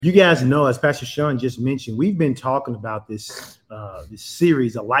You guys know, as Pastor Sean just mentioned, we've been talking about this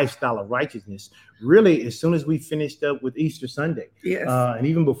series, A Lifestyle of Righteousness, really as soon as we finished up with Easter Sunday. Yes. And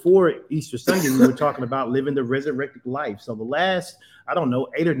even before Easter Sunday, we were talking about living the resurrected life. So the last,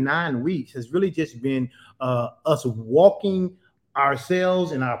 8 or 9 weeks has really just been us walking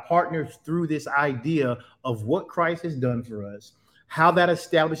ourselves and our partners through this idea of what Christ has done for us, how that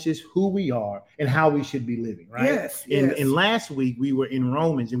establishes who we are and how we should be living, right? Yes. And last week we were in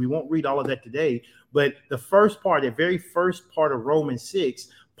Romans, and we won't read all of that today, but the very first part of Romans 6,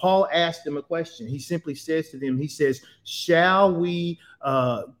 Paul asked them a question. He simply says to them, he says, shall we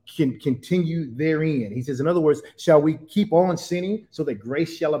continue therein? He says, in other words, shall we keep on sinning so that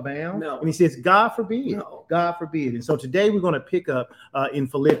grace shall abound? No. And he says, God forbid. No. God forbid. And so today we're going to pick up in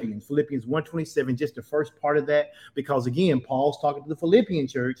Philippians 1:27, just the first part of that, because again, Paul's talking to the Philippian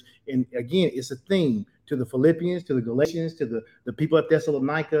church. And again, it's a theme to the Philippians, to the Galatians, to the people at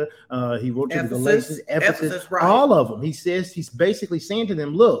Thessalonica. He wrote to the Galatians, Ephesus, right. All of them. He says, he's basically saying to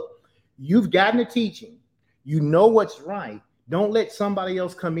them, look, you've gotten a teaching. You know what's right. Don't let somebody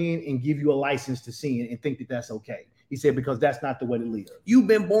else come in and give you a license to sin and think that that's okay. He said, because that's not the way to live. You've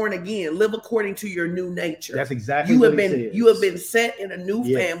been born again. Live according to your new nature. That's exactly what he says. You have been set in a new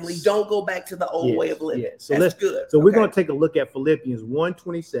family. Don't go back to the old way of living. Yes. So that's good. So we're going to take a look at Philippians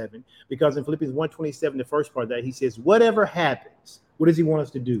 1:27, because in Philippians 1:27, the first part of that, he says, whatever happens, what does he want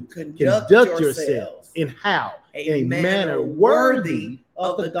us to do? Conduct yourselves in how? In a manner worthy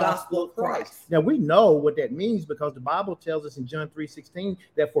of the gospel of Christ. Now we know what that means, because the Bible tells us in John 3:16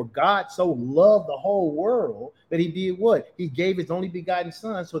 that for God so loved the whole world that he did what? He gave his only begotten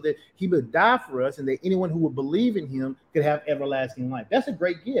son so that he would die for us and that anyone who would believe in him could have everlasting life. That's a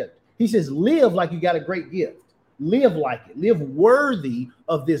great gift. He says, live like you got a great gift. Live like it. Live worthy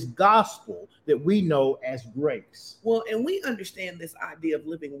of this gospel that we know as grace. Well, and we understand this idea of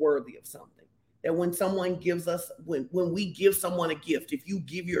living worthy of something. That when someone gives us, when we give someone a gift, if you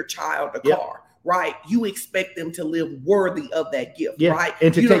give your child a car, right, you expect them to live worthy of that gift, right?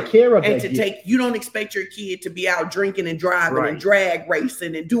 And to take care of that gift. You don't expect your kid to be out drinking and driving and drag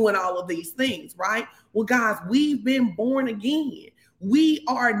racing and doing all of these things, right? Well, guys, we've been born again. We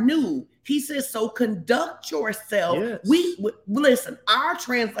are new. He says, so conduct yourself. Yes. We listen, our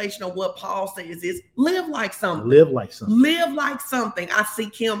translation of what Paul says is live like something. Live like something. Live like something. I see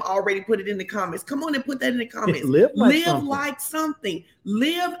Kim already put it in the comments. Come on and put that in the comments. Live like something.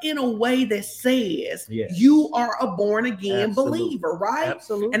 Live in a way that says you are a born again believer, right?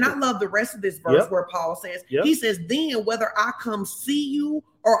 Absolutely. And I love the rest of this verse where Paul says, he says, then whether I come see you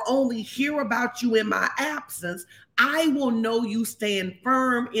or only hear about you in my absence, I will know you stand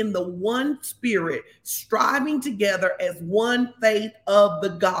firm in the one spirit, striving together as one faith of the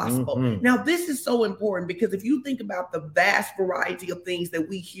gospel. Mm-hmm. Now, this is so important, because if you think about the vast variety of things that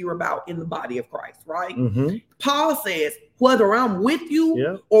we hear about in the body of Christ, right? Mm-hmm. Paul says, whether I'm with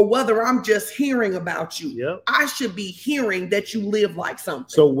you or whether I'm just hearing about you, I should be hearing that you live like something.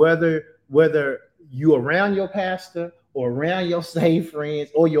 So whether you around your pastor or around your saved friends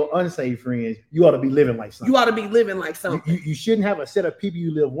or your unsaved friends, you ought to be living like something. You ought to be living like something. You shouldn't have a set of people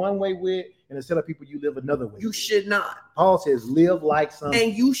you live one way with and a set of people you live another way. You should not. Paul says, live like something.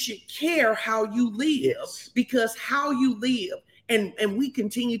 And you should care how you live, because how you live, and we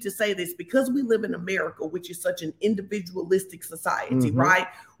continue to say this because we live in America, which is such an individualistic society, right?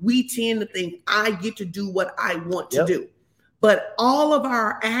 We tend to think I get to do what I want to do. But all of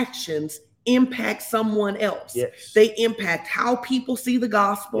our actions impact someone else. They impact how people see the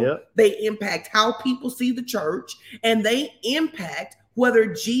gospel. They impact how people see the church, and they impact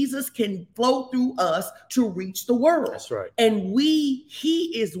whether Jesus can flow through us to reach the world. That's right. And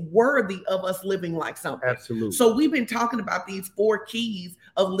he is worthy of us living like something. Absolutely. So we've been talking about these 4 keys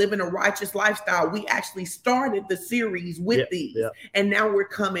of living a righteous lifestyle. We actually started the series with these, and now we're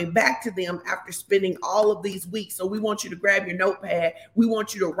coming back to them after spending all of these weeks. So we want you to grab your notepad. We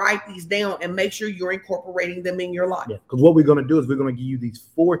want you to write these down and make sure you're incorporating them in your life. Because what we're going to do is we're going to give you these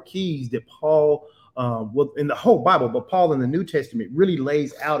 4 keys that Paul, in the whole Bible, but Paul in the New Testament really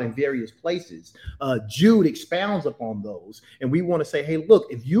lays out in various places. Jude expounds upon those. And we want to say, hey, look,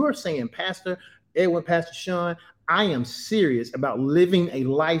 if you are saying, Pastor Edwin, Pastor Sean, I am serious about living a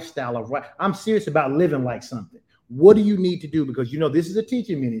lifestyle of right. I'm serious about living like something. What do you need to do? Because, this is a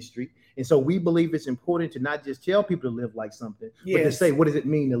teaching ministry. And so we believe it's important to not just tell people to live like something, but to say, what does it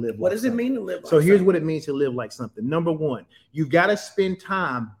mean to live like something? What does it mean to live like something? something? So here's what it means to live like something. Number 1, you've got to spend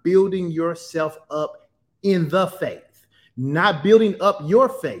time building yourself up in the faith, not building up your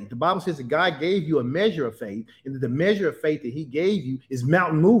faith. The Bible says that God gave you a measure of faith, and that the measure of faith that he gave you is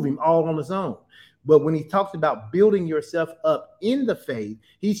mountain moving all on its own. But when he talks about building yourself up in the faith,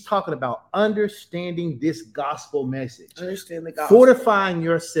 he's talking about understanding this gospel message. Understand the gospel. Fortifying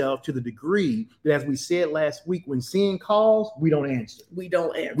yourself to the degree that, as we said last week, when sin calls, we don't answer. We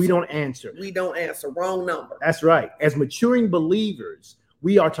don't answer. We don't answer. We don't answer. Wrong number. That's right. As maturing believers,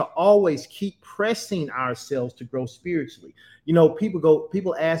 we are to always keep pressing ourselves to grow spiritually. You know,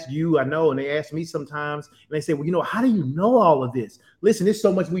 people ask you, I know, and they ask me sometimes, and they say, well, you know, how do you know all of this? Listen, there's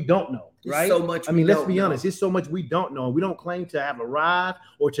so much we don't know, right? So much. I mean, let's be honest. There's so much we don't know. We don't claim to have arrived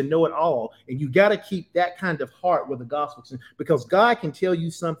or to know it all. And you got to keep that kind of heart with the gospel, because God can tell you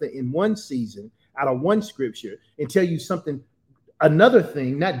something in one season out of one scripture and tell you something, another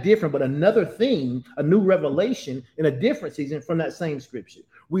thing, not different, but another thing, a new revelation in a different season from that same scripture.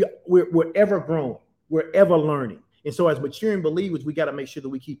 We're ever growing. We're ever learning. And so as maturing believers, we got to make sure that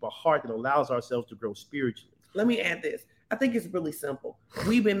we keep a heart that allows ourselves to grow spiritually. Let me add this. I think it's really simple.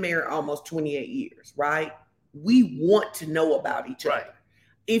 We've been married almost 28 years, right? We want to know about each other.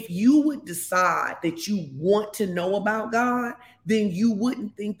 If you would decide that you want to know about God, then you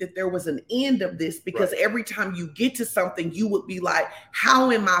wouldn't think that there was an end of this, because every time you get to something, you would be like,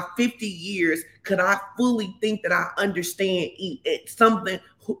 how in my 50 years could I fully think that I understand something,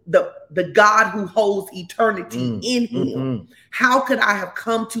 the God who holds eternity in him? How could I have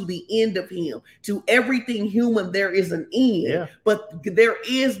come to the end of him? To everything human, there is an end, but there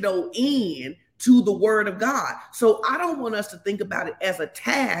is no end to the word of God. So I don't want us to think about it as a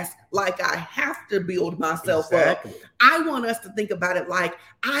task, like I have to build myself up. I want us to think about it like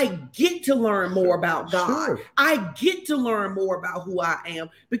I get to learn more about God. I get to learn more about who I am,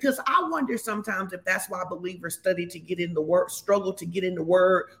 because I wonder sometimes if that's why believers study to get in the word, struggle to get in the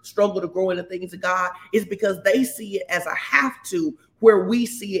word, struggle to grow in the things of God, is because they see it as a have to, where we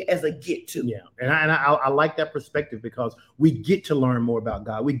see it as a get to. Yeah, and I like that perspective, because we get to learn more about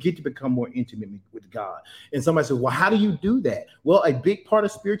God. We get to become more intimate with God. And somebody says, well, how do you do that? Well, a big part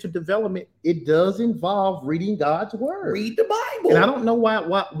of spiritual development, it does involve reading God's word. Read the Bible. And I don't know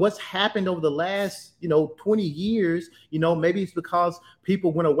what's happened over the last 20 years. Maybe it's because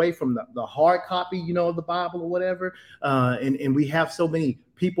people went away from the hard copy, of the Bible or whatever. And we have so many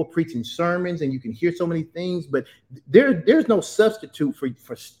people preaching sermons, and you can hear so many things, but there's no substitute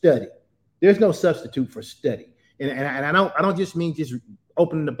for study. There's no substitute for study. And I don't just mean just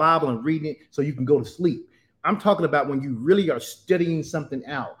opening the Bible and reading it so you can go to sleep. I'm talking about when you really are studying something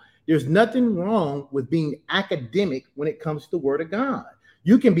out. There's nothing wrong with being academic when it comes to the word of God.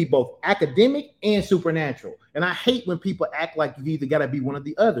 You can be both academic and supernatural. And I hate when people act like you either got to be one or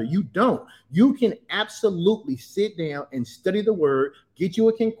the other. You don't. You can absolutely sit down and study the word, get you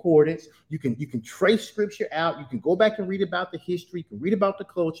a concordance. You can trace scripture out. You can go back and read about the history, you can read about the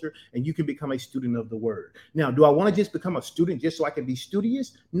culture, and you can become a student of the word. Now, do I want to just become a student just so I can be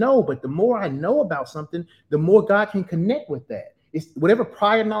studious? No, but the more I know about something, the more God can connect with that. It's whatever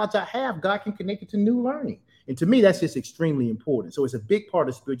prior knowledge I have, God can connect it to new learning. And to me, that's just extremely important. So it's a big part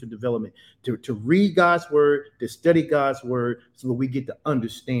of spiritual development to read God's word, to study God's word, so that we get to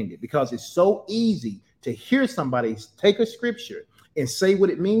understand it. Because it's so easy to hear somebody take a scripture and say what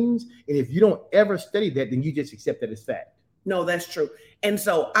it means. And if you don't ever study that, then you just accept that as fact. No, that's true. And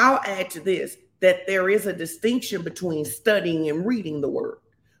so I'll add to this that there is a distinction between studying and reading the word.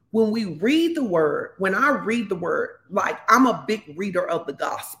 When we read the word, when I read the word, like I'm a big reader of the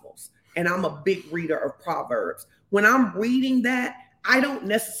Gospels, and I'm a big reader of Proverbs. When I'm reading that, I don't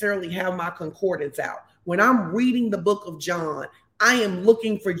necessarily have my concordance out. When I'm reading the book of John, I am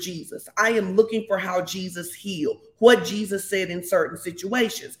looking for Jesus. I am looking for how Jesus healed, what Jesus said in certain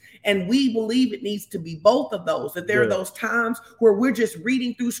situations. And we believe it needs to be both of those, that there are those times where we're just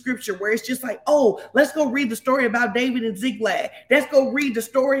reading through scripture where it's just like, oh, let's go read the story about David and Ziklag. Let's go read the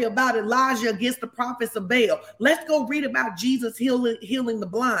story about Elijah against the prophets of Baal. Let's go read about Jesus healing the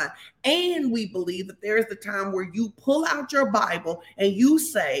blind. And we believe that there is the time where you pull out your Bible and you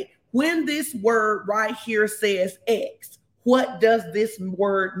say, when this word right here says X, what does this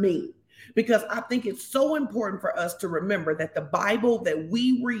word mean? Because I think it's so important for us to remember that the Bible that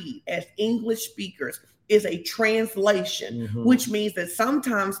we read as English speakers is a translation, which means that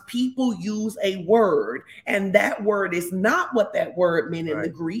sometimes people use a word and that word is not what that word meant in the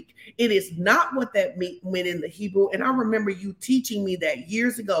Greek. It is not what that meant in the Hebrew. And I remember you teaching me that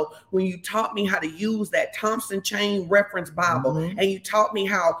years ago when you taught me how to use that Thompson Chain Reference Bible. And you taught me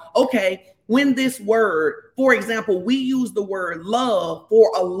how, okay, when this word, for example, we use the word love for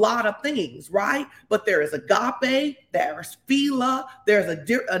a lot of things, right? But there is agape, there's philia, there's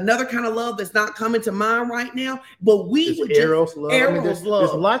another kind of love that's not coming to mind right now. But we would eros love. There's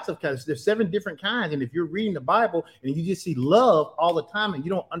lots of kinds. There's 7 different kinds. And if you're reading the Bible and you just see love all the time and you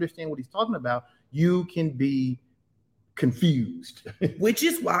don't understand what he's talking about, you can be confused. Which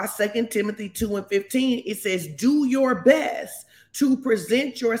is why 2 Timothy 2:15, it says, do your best to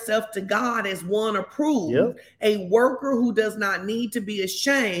present yourself to God as one approved, a worker who does not need to be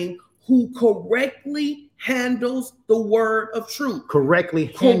ashamed, who correctly handles the word of truth. Correctly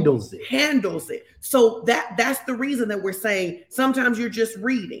handles it. Handles it. So that's the reason that we're saying sometimes you're just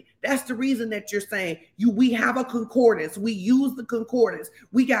reading. That's the reason that you're saying we have a concordance. We use the concordance.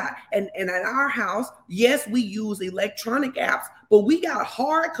 We got, and at our house, yes, we use electronic apps, but we got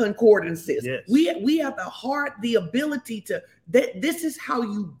hard concordances. Yes. We have the ability to, this is how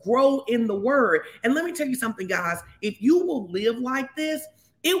you grow in the word. And let me tell you something, guys, if you will live like this,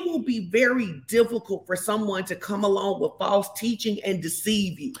 it will be very difficult for someone to come along with false teaching and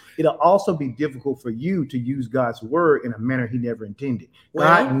deceive you. It'll also be difficult for you to use God's word in a manner he never intended. Well,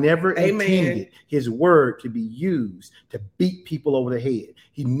 God never amen. intended his word to be used to beat people over the head.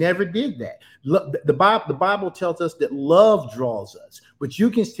 He never did that. The Bible tells us that love draws us, but you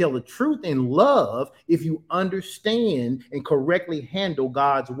can tell the truth in love if you understand and correctly handle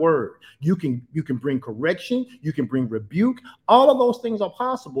God's word. You can bring correction, you can bring rebuke. All of those things are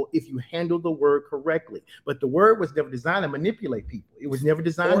possible if you handle the word correctly. But the word was never designed to manipulate people. It was never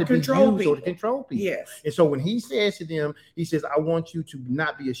designed to be used or to control people. Yes. And so when he says to them, he says, I want you to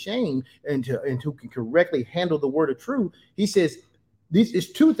not be ashamed and who can correctly handle the word of truth. He says, these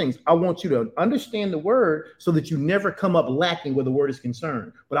is two things. I want you to understand the word so that you never come up lacking where the word is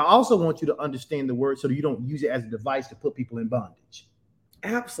concerned. But I also want you to understand the word so that you don't use it as a device to put people in bondage.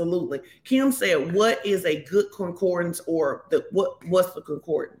 Absolutely. Kim said, what is a good concordance, or what's the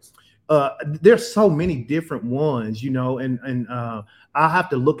concordance? There's so many different ones, and I have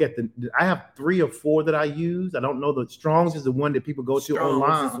to look at I have 3 or 4 that I use. I don't know. The Strong's is the one that people go to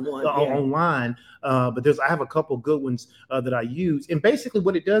online. But I have a couple good ones that I use. And basically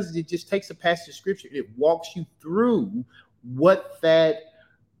what it does is it just takes a passage of scripture. It walks you through what that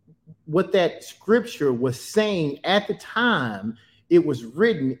scripture was saying at the time it was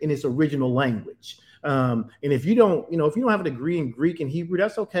written in its original language. And if you don't have a degree in Greek and Hebrew,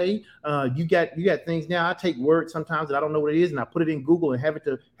 that's okay. You got things now. I take words sometimes that I don't know what it is, and I put it in Google and have it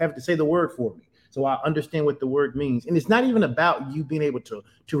to say the word for me, so I understand what the word means. And it's not even about you being able to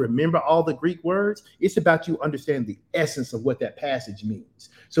remember all the Greek words. It's about you understanding the essence of what that passage means,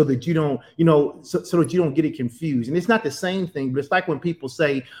 so that you don't, so that you don't get it confused. And it's not the same thing, but it's like when people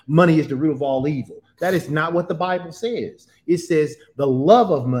say money is the root of all evil. That is not what the Bible says. It says the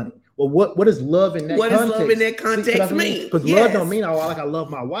love of money. Well, what does love in that context? What does love in that context mean? Because love don't mean, like I love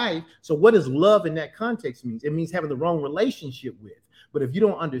my wife. So what does love in that context mean? It means having the wrong relationship with. But if you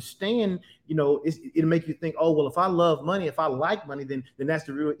don't understand, it'll make you think, oh, well, if I love money, if I like money, then that's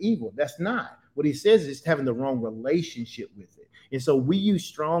the real evil. That's not. What he says is having the wrong relationship with it. And so we use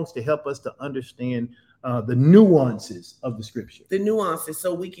Strong's to help us to understand the nuances of the scripture. The nuances,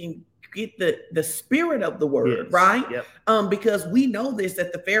 so we can get the spirit of the word, yes. right? Yep. Because we know this,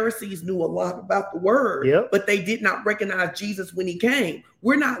 that the Pharisees knew a lot about the word, yep. but they did not recognize Jesus when he came.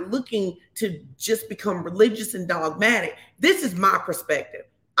 We're not looking to just become religious and dogmatic. This is my perspective.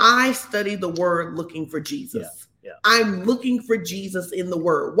 I study the word looking for Jesus. Yeah. I'm looking for Jesus in the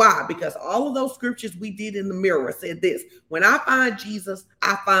word. Why? Because all of those scriptures we did in the mirror said this: when I find Jesus,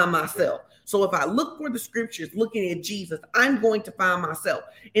 I find myself. So if I look for the scriptures looking at Jesus, I'm going to find myself.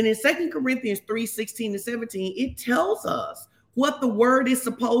 And in 2 Corinthians 3:16-17, it tells us what the word is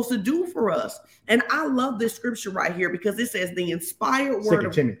supposed to do for us. And I love this scripture right here because it says the inspired word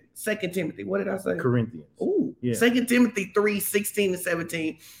of 2 Timothy. What did I say? Corinthians. Oh, yeah. 2 Timothy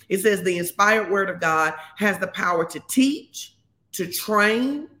 3:16-17. It says the inspired word of God has the power to teach, to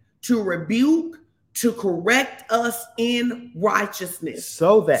train, to rebuke, to correct us in righteousness.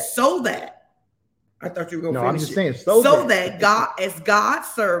 So that. I thought you were going to finish. No, I'm just saying so that God, as God's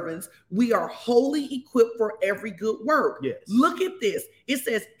servants, we are wholly equipped for every good work. Yes. Look at this. It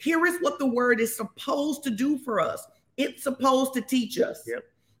says, here is what the word is supposed to do for us. It's supposed to teach us. Yep.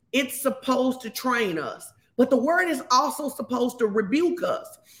 It's supposed to train us. But the word is also supposed to rebuke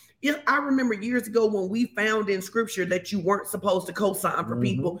us. I remember years ago when we found in scripture that you weren't supposed to co-sign for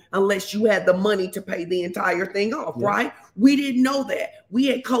people unless you had the money to pay the entire thing off, right? We didn't know that. We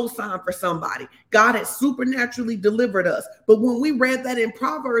had co-signed for somebody. God had supernaturally delivered us. But when we read that in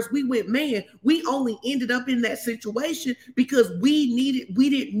Proverbs, we went, man, we only ended up in that situation because we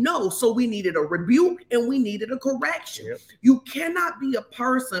didn't know. So we needed a rebuke and we needed a correction. Yep. You cannot be a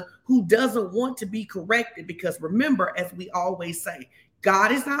person who doesn't want to be corrected, because remember, as we always say,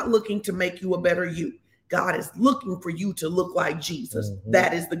 God is not looking to make you a better you. God is looking for you to look like Jesus. Mhm.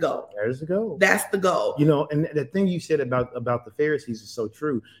 That is the goal. There's the goal. That's the goal. You know, and the thing you said about the Pharisees is so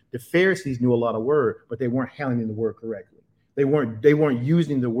true. The Pharisees knew a lot of word, but they weren't handling the word correctly. They weren't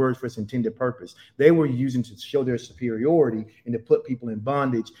using the words for its intended purpose. They were using to show their superiority and to put people in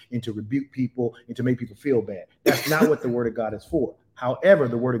bondage and to rebuke people and to make people feel bad. That's not what the word of God is for. However,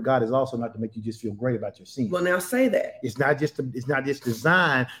 the word of God is also not to make you just feel great about your sin. Well, now say that. It's not just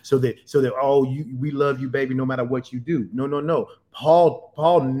designed so that we love you, baby, no matter what you do. No.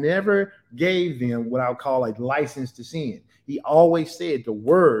 Paul never gave them what I would call a license to sin. He always said the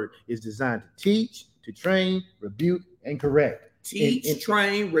word is designed to teach, to train, rebuke, and correct. Teach,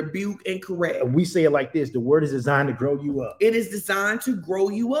 train, rebuke, and correct. We say it like this: the word is designed to grow you up. It is designed to grow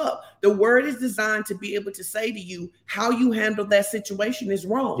you up. The word is designed to be able to say to you how you handle that situation is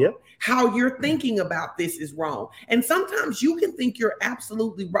wrong. Yep. How you're thinking about this is wrong. And sometimes you can think you're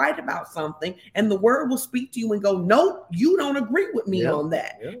absolutely right about something, and the word will speak to you and go, nope, you don't agree with me on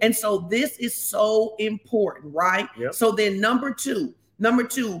that. Yep. And so this is so important, right? Yep. So then number two,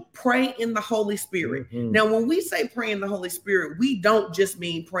 pray in the Holy Spirit. Mm-hmm. Now, when we say pray in the Holy Spirit, we don't just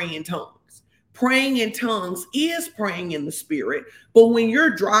mean pray in tongues. Praying in tongues is praying in the Spirit. But when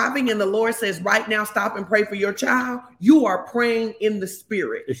you're driving and the Lord says, right now, stop and pray for your child, you are praying in the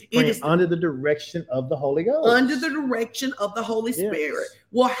Spirit. It's praying under the direction of the Holy Ghost. Under the direction of the Holy Spirit.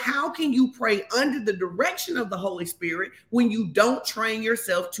 Well, how can you pray under the direction of the Holy Spirit when you don't train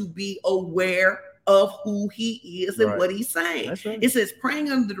yourself to be aware of who he is and what he's saying? That's right. It says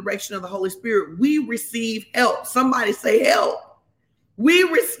praying under the direction of the Holy Spirit, we receive help. Somebody say help. We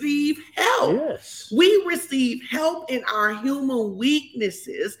receive help. Yes. We receive help in our human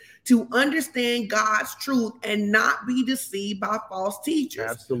weaknesses to understand God's truth and not be deceived by false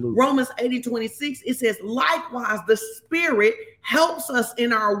teachers. Absolutely. Romans 8:26, it says, likewise, the Spirit helps us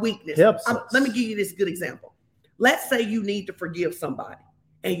in our weakness. Let me give you this good example. Let's say you need to forgive somebody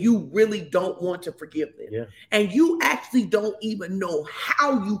and you really don't want to forgive them. Yeah. And you actually don't even know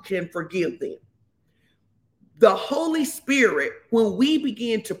how you can forgive them. The Holy Spirit, when we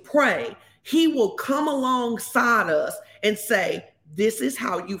begin to pray, he will come alongside us and say, this is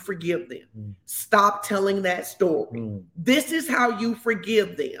how you forgive them. Stop telling that story. This is how you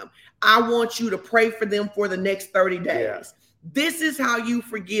forgive them. I want you to pray for them for the next 30 days. Yeah. This is how you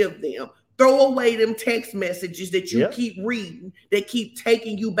forgive them. Throw away them text messages that you keep reading that keep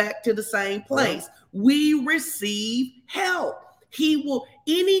taking you back to the same place. We receive help. He will,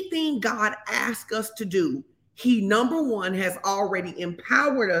 anything God asks us to do, he, number one, has already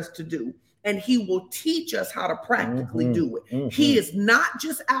empowered us to do, and he will teach us how to practically do it. He is not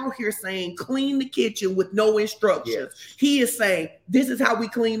just out here saying, clean the kitchen with no instructions. He is saying, this is how we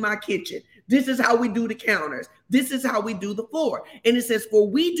clean my kitchen. This is how we do the counters. This is how we do the floor. And it says, for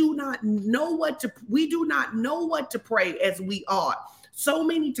we do not know what to pray as we ought. So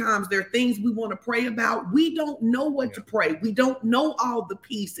many times there are things we want to pray about. We don't know what to pray. We don't know all the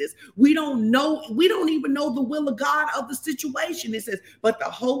pieces. We don't even know the will of God of the situation. It says, but the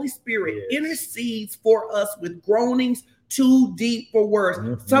Holy Spirit intercedes for us with groanings too deep for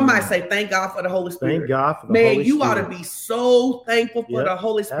words. Somebody say, thank God for the Holy Spirit. Thank God for the Holy Spirit. Man, you ought to be so thankful for the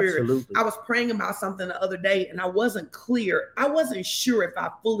Holy Spirit. Absolutely. I was praying about something the other day and I wasn't clear. I wasn't sure if I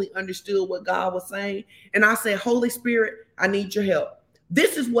fully understood what God was saying. And I said, Holy Spirit, I need your help.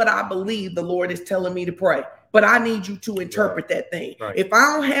 This is what I believe the Lord is telling me to pray, but I need you to interpret that thing. Right. If I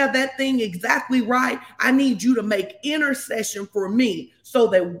don't have that thing exactly right, I need you to make intercession for me so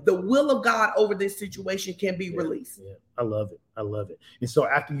that the will of God over this situation can be released. Yeah. I love it. I love it. And so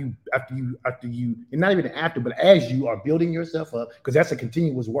after you, and not even after, but as you are building yourself up, because that's a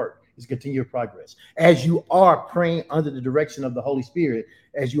continuous work, it's continual progress. As you are praying under the direction of the Holy Spirit,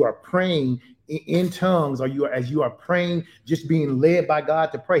 as you are praying in tongues, as you are praying, just being led by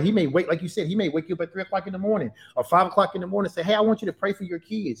God to pray. He may wake, like you said, he may wake you up at 3 o'clock in the morning or 5 o'clock in the morning and say, hey, I want you to pray for your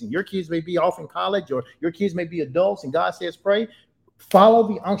kids. And your kids may be off in college or your kids may be adults. And God says, pray. Follow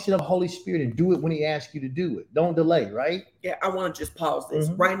the unction of the Holy Spirit and do it when he asks you to do it. Don't delay, right? Yeah, I want to just pause this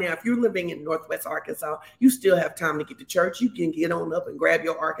right now. If you're living in Northwest Arkansas, you still have time to get to church. You can get on up and grab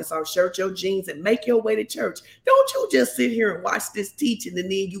your Arkansas shirt, your jeans, and make your way to church. Don't you just sit here and watch this teaching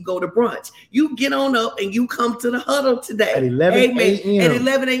and then you go to brunch. You get on up and you come to the huddle today. At 11 a.m. At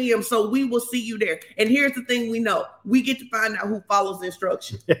 11 a.m. So we will see you there. And here's the thing we know. We get to find out who follows the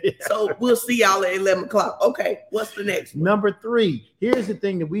instructions. So we'll see y'all at 11 o'clock. Okay, what's the next one? Number 3. Here's the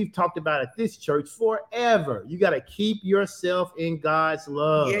thing that we've talked about at this church forever. You got to keep yourself in God's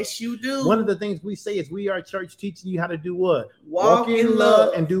love. Yes, you do. One of the things we say is we are church teaching you how to do what? Walk in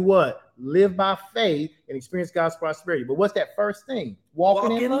love. And do what? live by faith and experience God's prosperity. But what's that first thing?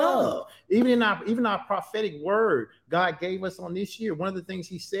 Walking in love. Even in our prophetic word God gave us on this year, one of the things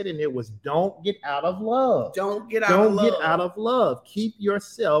he said in there was, don't get out of love. Don't get out of love. Keep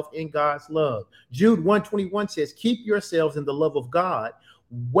yourself in God's love. Jude 1:21 says, keep yourselves in the love of God,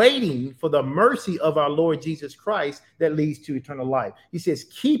 waiting for the mercy of our Lord Jesus Christ that leads to eternal life. He says,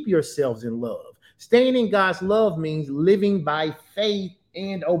 keep yourselves in love. Staying in God's love means living by faith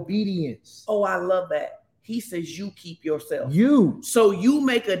and obedience. Oh, I love that. He says you keep yourself. So you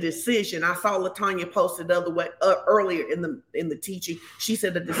make a decision. I saw LaTanya posted the other way earlier in the teaching. She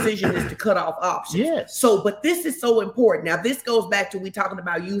said the decision is to cut off options. Yes. So, but this is so important. Now, this goes back to we talking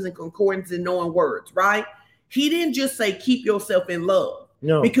about using concordance and knowing words, right? He didn't just say keep yourself in love.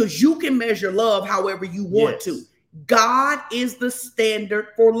 No. Because you can measure love however you want to. God is the standard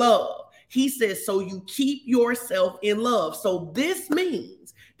for love. He says, so you keep yourself in love. So this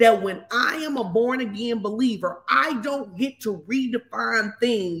means that when I am a born again believer, I don't get to redefine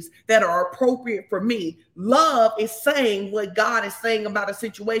things that are appropriate for me. Love is saying what God is saying about a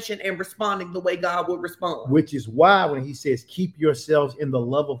situation and responding the way God would respond. Which is why when he says keep yourselves in the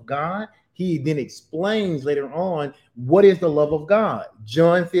love of God, he then explains later on what is the love of God.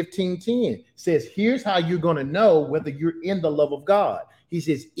 John 15:10 says, here's how you're going to know whether you're in the love of God. He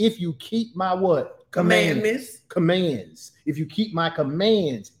says, if you keep my what? Commands. If you keep my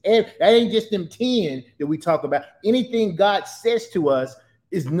commands. That ain't just them 10 that we talk about. Anything God says to us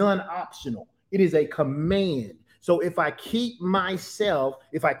is non-optional. It is a command. So if I keep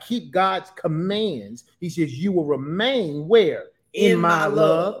God's commands, he says, you will remain where? In my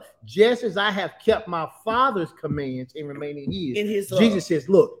love, just as I have kept my Father's commands and remain in his love. Jesus says,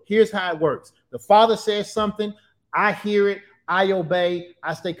 look, here's how it works. The Father says something, I hear it, I obey,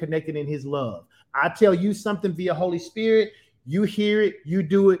 I stay connected in his love. I tell you something via Holy Spirit, you hear it, you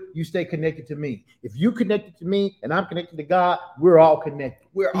do it, you stay connected to me. If you connected to me and I'm connected to God, we're all connected.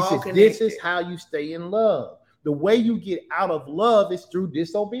 This is how you stay in love. The way you get out of love is through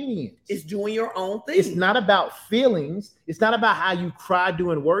disobedience. It's doing your own thing. It's not about feelings. It's not about how you cry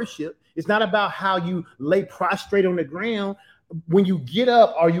during worship. It's not about how you lay prostrate on the ground. When you get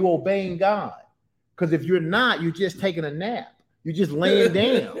up, are you obeying God? Because if you're not, you're just taking a nap. You're just laying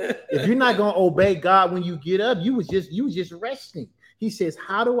down. If you're not going to obey God when you get up, you was just resting. He says,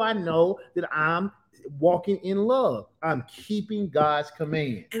 how do I know that I'm walking in love? I'm keeping God's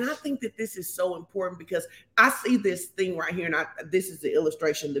command. And I think that this is so important because I see this thing right here, and this is the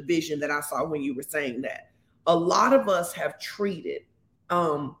illustration, the vision that I saw when you were saying that. A lot of us have treated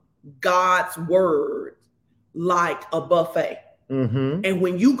God's word like a buffet. Mm-hmm. And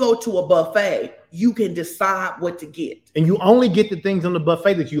when you go to a buffet, you can decide what to get. And you only get the things on the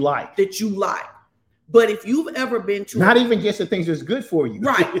buffet that you like. But if you've ever been to not even just the things that's good for you.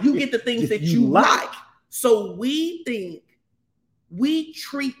 Right. You get the things that you like. So we think we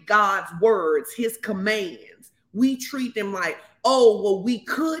treat God's words, his commands, we treat them like, oh, well, we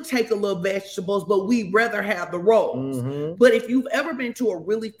could take a little vegetables, but we'd rather have the rolls. Mm-hmm. But if you've ever been to a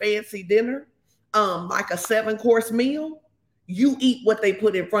really fancy dinner, like a 7-course meal, you eat what they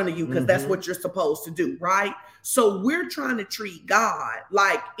put in front of you because that's what you're supposed to do, right? So we're trying to treat God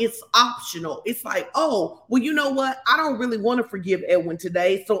like it's optional. It's like, oh, well, you know what? I don't really want to forgive Edwin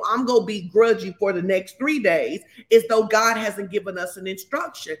today, so I'm going to be grudgy for the next 3 days, as though God hasn't given us an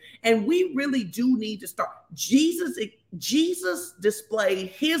instruction. And we really do need to start. Jesus displayed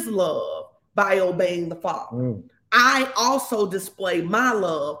his love by obeying the Father. I also display my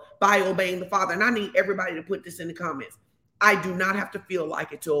love by obeying the Father. And I need everybody to put this in the comments. I do not have to feel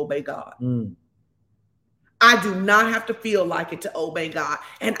like it to obey God. I do not have to feel like it to obey God.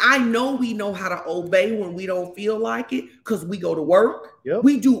 And I know we know how to obey when we don't feel like it because we go to work. Yep.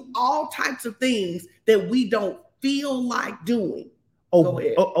 We do all types of things that we don't feel like doing.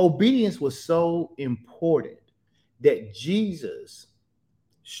 Obedience was so important that Jesus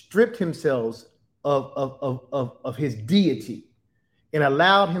stripped himself of his deity and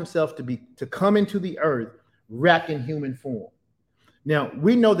allowed himself to come into the earth wrapped in human form. Now,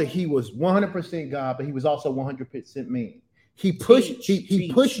 we know that he was 100% God, but he was also 100% man. He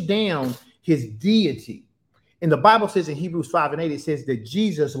pushed down his deity. And the Bible says in Hebrews 5:8, it says that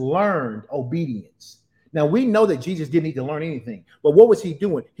Jesus learned obedience. Now, we know that Jesus didn't need to learn anything, but what was he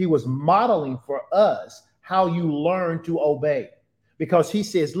doing? He was modeling for us how you learn to obey, because he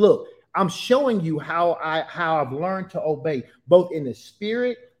says, look, I'm showing you how I've learned to obey, both in the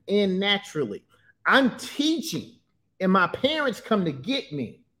spirit and naturally. I'm teaching, and my parents come to get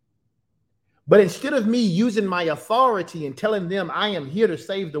me. But instead of me using my authority and telling them I am here to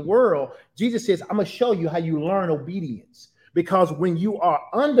save the world, Jesus says, I'm going to show you how you learn obedience. Because when you are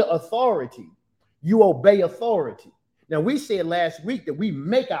under authority, you obey authority. Now, we said last week that we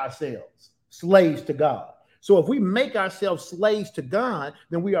make ourselves slaves to God. So if we make ourselves slaves to God,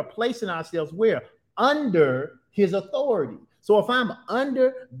 then we are placing ourselves where? Under his authority. So if I'm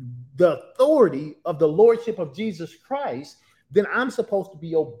under the authority of the lordship of Jesus Christ, then I'm supposed to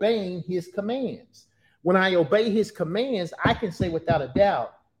be obeying his commands. When I obey his commands, I can say without a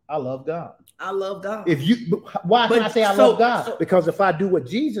doubt, I love God. I love God. Why can I say I love God? Because if I do what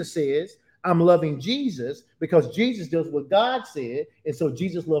Jesus says, I'm loving Jesus, because Jesus does what God said. And so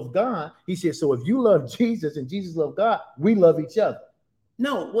Jesus loves God. He said, so if you love Jesus and Jesus loves God, we love each other.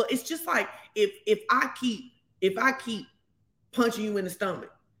 No, well, it's just like if I keep punching you in the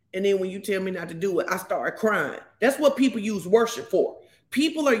stomach, and then when you tell me not to do it, I start crying. That's what people use worship for.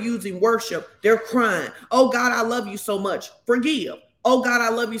 People are using worship. They're crying. Oh God, I love you so much. Forgive. Oh God, I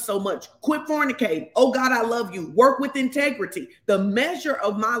love you so much. Quit fornicating. Oh God, I love you. Work with integrity. The measure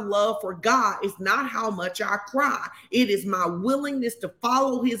of my love for God is not how much I cry. It is my willingness to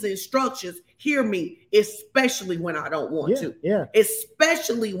follow his instructions. Hear me, especially when I don't want to. Yeah.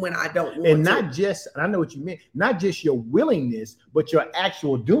 Especially when I don't want to. And not just, I know what you meant, not just your willingness, but your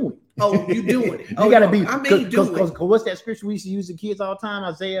actual doing. Oh, you doing it. You gotta be, because what's that scripture we used to use the kids all the time?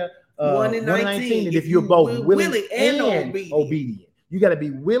 Isaiah 1:19. And if you're both willing and obedient. You got to be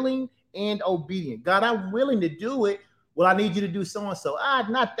willing and obedient. God, I'm willing to do it. Well, I need you to do so and so.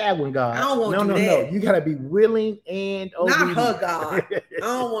 Not that one, God. I don't want to do that. No. You got to be willing and obedient. Not her, God. I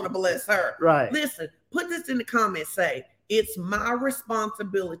don't want to bless her. Right. Listen, put this in the comments. Say, it's my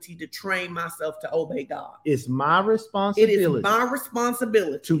responsibility to train myself to obey God. It's my responsibility. It is my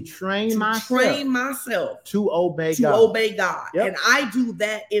responsibility to train myself to obey God. Yep. And I do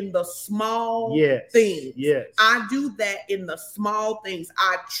that in the small things. Yes. I do that in the small things.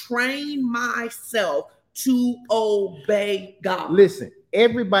 I train myself to obey God. Listen,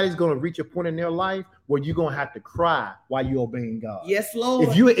 everybody's going to reach a point in their life where you're going to have to cry while you're obeying God. Yes, Lord.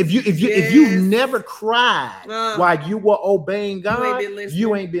 If you've never cried while you were obeying God,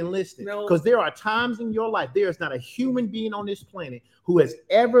 you ain't been listening. Because there are times in your life, there is not a human being on this planet who has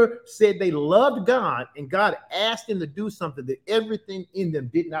ever said they loved God and God asked them to do something that everything in them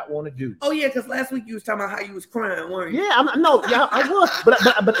did not want to do. Oh yeah, because last week you was talking about how you was crying, weren't you? Yeah, I was, but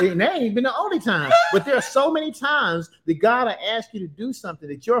that ain't been the only time. But there are so many times that God will ask you to do something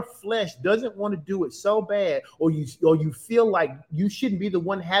that your flesh doesn't want to do it so bad, or you feel like you shouldn't be the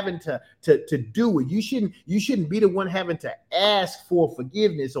one having to do it. You shouldn't be the one having to ask for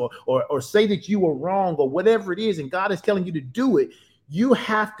forgiveness or say that you were wrong or whatever it is, and God is telling you to do it. You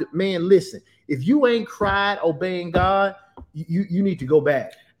have to, man, listen, if you ain't cried obeying God, you need to go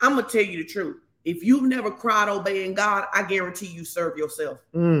back. I'm going to tell you the truth. If you've never cried obeying God, I guarantee you serve yourself.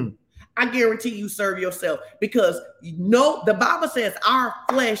 I guarantee you serve yourself, because the Bible says our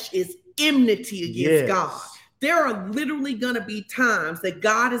flesh is enmity against God. There are literally going to be times that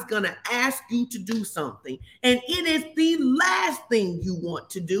God is going to ask you to do something, and it is the last thing you want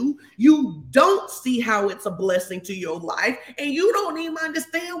to do. You don't see how it's a blessing to your life, and you don't even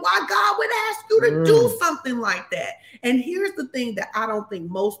understand why God would ask you to do something like that. And here's the thing that I don't think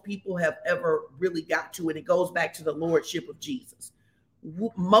most people have ever really got to, and it goes back to the lordship of Jesus.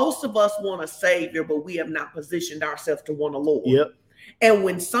 Most of us want a savior, but we have not positioned ourselves to want a Lord. Yep. And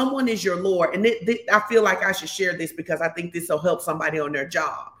when someone is your Lord, and I feel like I should share this because I think this will help somebody on their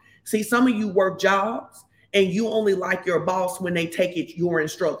job. See, some of you work jobs and you only like your boss when they take your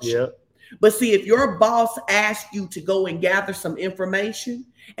instruction. Yep. But see, if your boss asks you to go and gather some information,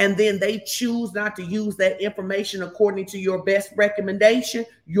 and then they choose not to use that information according to your best recommendation,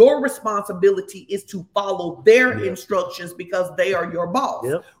 your responsibility is to follow their instructions, because they are your boss.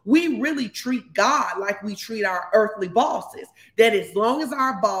 Yep. We really treat God like we treat our earthly bosses. That as long as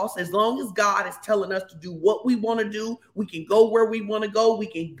our boss, as long as God is telling us to do what we want to do, we can go where we want to go. We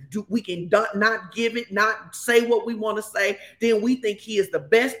can not give it, not say what we want to say. Then we think he is the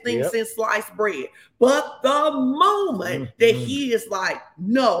best thing since sliced bread. But the moment that he is like,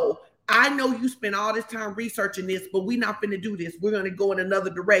 no, I know you spent all this time researching this, but we're not going to do this. We're going to go in another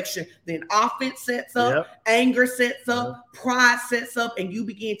direction. Then offense sets up, anger sets up, pride sets up, and you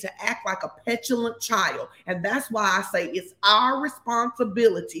begin to act like a petulant child. And that's why I say it's our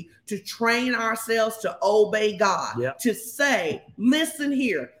responsibility to train ourselves to obey God, to say, listen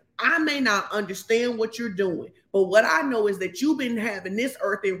here, I may not understand what you're doing, but what I know is that you've been having this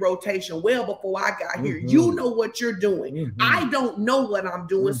earth in rotation well before I got here. You know what you're doing. I don't know what I'm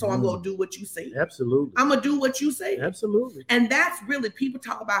doing, so I'm going to do what you say. Absolutely. I'm going to do what you say. Absolutely. And that's really, people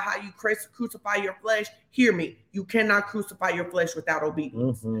talk about how you crucify your flesh. Hear me. You cannot crucify your flesh without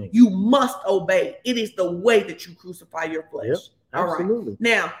obedience. You must obey. It is the way that you crucify your flesh. Yep. Absolutely. All right.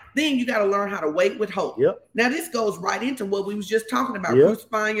 Now, then you got to learn how to wait with hope. Yep. Now, this goes right into what we was just talking about,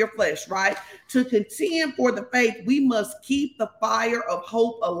 crucifying your flesh, right? To contend for the faith, we must keep the fire of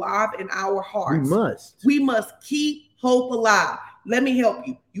hope alive in our hearts. We must keep hope alive. Let me help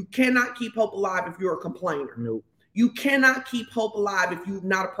you. You cannot keep hope alive if you're a complainer. Nope. You cannot keep hope alive if you're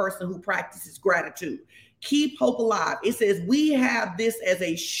not a person who practices gratitude. Keep hope alive. It says, we have this as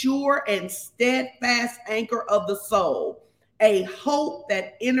a sure and steadfast anchor of the soul, a hope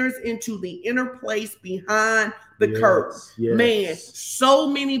that enters into the inner place behind the curtain. Man, so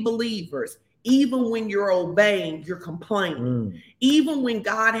many believers, even when you're obeying, you're complaining. Even when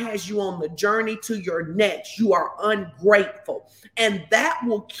God has you on the journey to your next, you are ungrateful. And that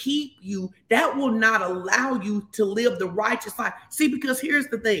will keep you, that will not allow you to live the righteous life. See, because here's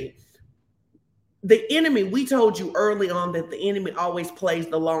the thing. The enemy, we told you early on that the enemy always plays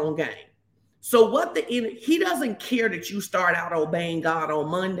the long game. So he doesn't care that you start out obeying God on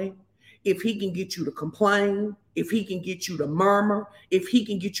Monday. If he can get you to complain, if he can get you to murmur, if he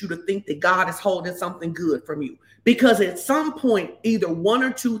can get you to think that God is holding something good from you. Because at some point, either one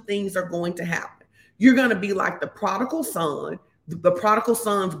or two things are going to happen. You're going to be like the prodigal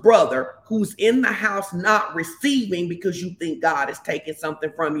son's brother who's in the house not receiving because you think God is taking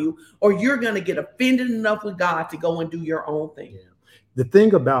something from you, or you're going to get offended enough with God to go and do your own thing. The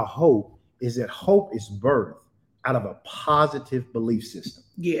thing about hope is that hope is birthed out of a positive belief system.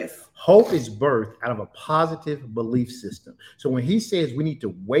 Yes. Hope is birthed out of a positive belief system. So when he says we need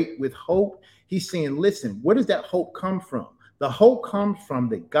to wait with hope, he's saying, listen, where does that hope come from? The hope comes from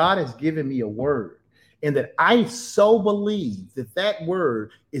that God has given me a word, and that I so believe that that word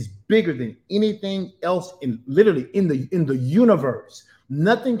is bigger than anything else in the universe.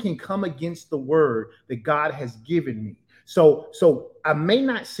 Nothing can come against the word that God has given me. So I may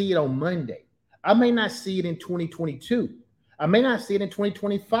not see it on Monday. I may not see it in 2022. I may not see it in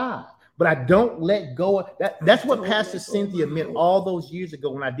 2025, but I don't let go of that. That's what Pastor Cynthia meant all those years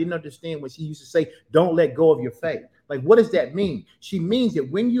ago when I didn't understand when she used to say, don't let go of your faith. Like, what does that mean? She means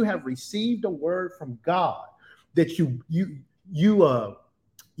that when you have received a word from God, that you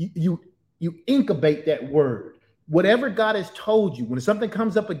incubate that word. Whatever God has told you, when something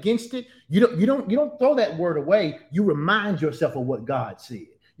comes up against it, you don't throw that word away. You remind yourself of what God said.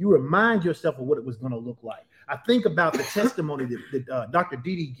 You remind yourself of what it was going to look like. I think about the testimony that Dr.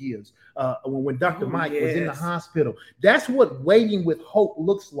 Didi gives when Dr. Mike was in the hospital. That's what waiting with hope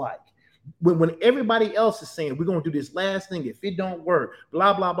looks like. When everybody else is saying, we're going to do this last thing, if it don't work,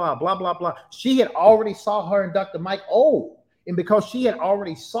 blah, blah, blah, blah, blah, blah. She had already saw her and Dr. Mike old. And because she had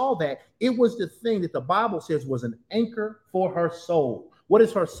already saw that, it was the thing that the Bible says was an anchor for her soul. What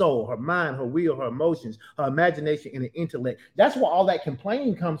is her soul? Her mind, her will, her emotions, her imagination, and her intellect. That's where all that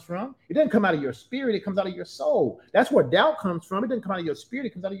complaining comes from. It doesn't come out of your spirit. It comes out of your soul. That's where doubt comes from. It doesn't come out of your spirit.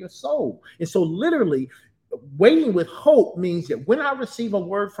 It comes out of your soul. And so literally, waiting with hope means that when I receive a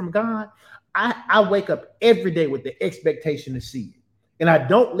word from God, I wake up every day with the expectation to see it. And I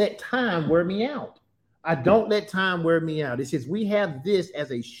don't let time wear me out. I don't let time wear me out. It says we have this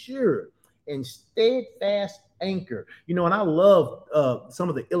as a sure and steadfast anchor. You know, and I love some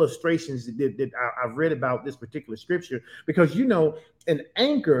of the illustrations that I've read about this particular scripture, because, you know, an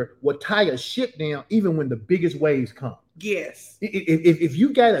anchor will tie a ship down even when the biggest waves come. Yes. If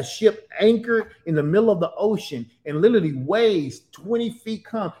you got a ship anchored in the middle of the ocean and literally waves 20 feet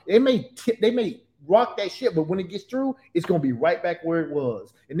come, they may rock that ship, but when it gets through, it's going to be right back where it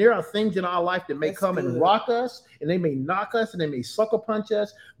was. And there are things in our life that may come and rock us, and they may knock us, and they may sucker punch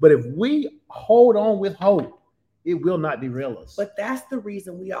us. But if we hold on with hope, it will not derail us. But that's the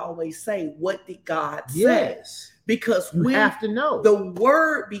reason we always say, what did God say? Yes. Because you have to know. The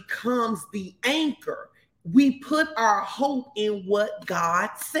word becomes the anchor, we put our hope in what God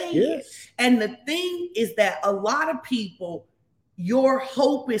said. Yes. And the thing is that a lot of people, your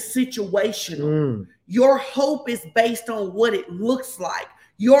hope is situational. Your hope is based on what it looks like.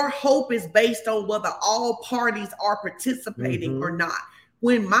 Your hope is based on whether all parties are participating or not.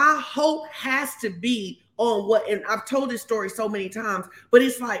 When my hope has to be on what, and I've told this story so many times, but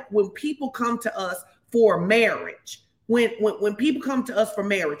it's like when people come to us for marriage, when people come to us for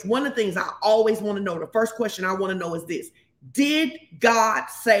marriage, one of the things I always want to know, the first question I want to know is this: Did God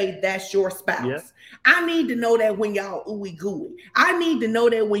say that's your spouse? Yeah. I need to know that when y'all ooey gooey. I need to know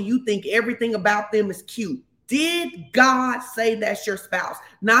that when you think everything about them is cute. Did God say that's your spouse?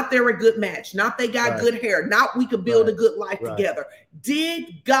 Not they're a good match, not they got good hair, not we could build a good life together.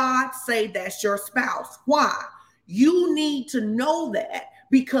 Did God say that's your spouse? Why? You need to know that,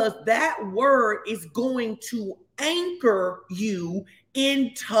 because that word is going to anchor you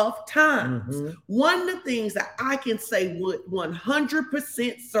in tough times. Mm-hmm. One of the things that I can say with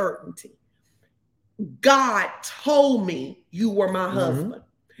 100% certainty, God told me you were my husband.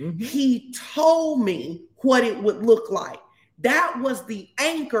 Mm-hmm. He told me what it would look like. That was the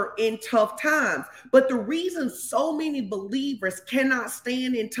anchor in tough times. But the reason so many believers cannot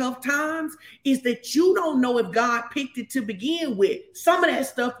stand in tough times is that you don't know if God picked it to begin with. Some of that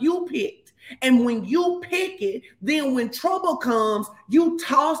stuff you picked. And when you pick it, then when trouble comes, you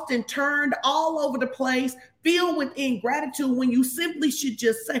tossed and turned all over the place, filled with ingratitude, when you simply should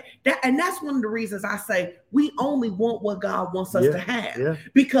just say that. And that's one of the reasons I say we only want what God wants us to have,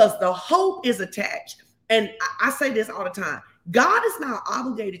 because the hope is attached. And I say this all the time. God is not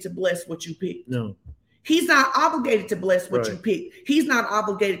obligated to bless what you pick. No. He's not obligated to bless what you pick. He's not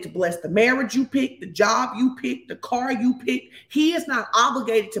obligated to bless the marriage you pick, the job you pick, the car you pick. He is not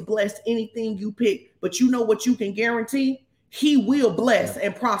obligated to bless anything you pick. But you know what you can guarantee? He will bless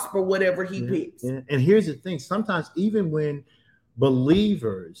and prosper whatever he picks. Yeah. And here's the thing. Sometimes even when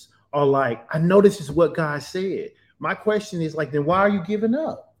believers are like, I know this is what God said. My question is like, then why are you giving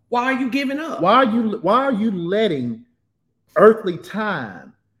up? Why are you giving up? Why are you letting earthly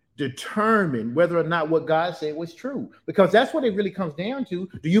time determine whether or not what God said was true? Because that's what it really comes down to.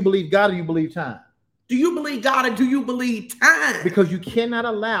 Do you believe God or do you believe time? Do you believe God or do you believe time? Because you cannot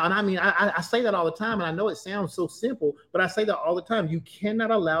allow, and I mean, I say that all the time, and I know it sounds so simple, but I say that all the time. You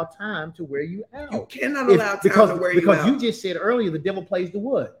cannot allow time to wear you out. You cannot allow time to wear you out. Because you just said earlier, the devil plays the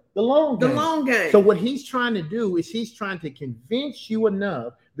what? The long game. The long game. So what he's trying to do is he's trying to convince you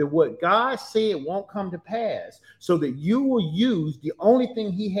enough that what God said won't come to pass, so that you will use the only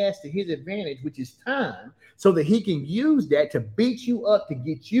thing he has to his advantage, which is time, so that he can use that to beat you up, to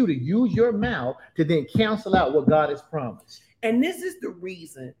get you to use your mouth to then cancel out what God has promised. And this is the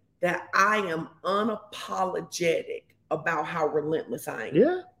reason that I am unapologetic about how relentless I am.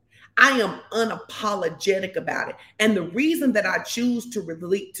 Yeah. I am unapologetic about it. And the reason that I choose to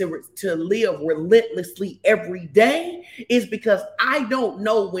live relentlessly every day is because I don't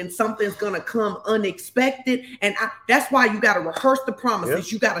know when something's going to come unexpected. And that's why you got to rehearse the promises.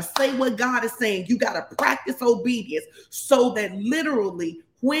 Yep. You got to say what God is saying. You got to practice obedience, so that literally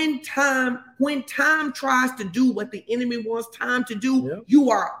when time tries to do what the enemy wants time to do,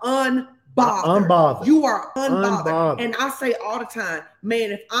 you are unbothered. You are unbothered. And I say all the time,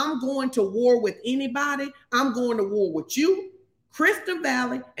 man, if I'm going to war with anybody, I'm going to war with you, Kristen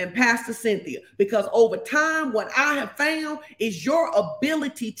Valley, and Pastor Cynthia, because over time, what I have found is your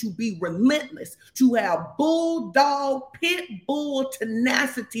ability to be relentless, to have bulldog, pit bull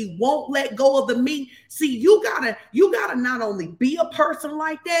tenacity, won't let go of the meat. See, you gotta not only be a person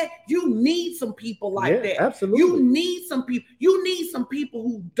like that, you need some people like that. Absolutely. You need some people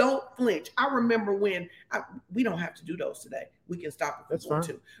who don't flinch. I remember when we don't have to do those today. We can stop if we want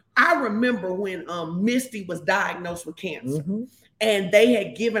to. I remember when Misty was diagnosed with cancer, and they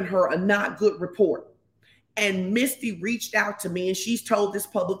had given her a not good report. And Misty reached out to me, and she's told this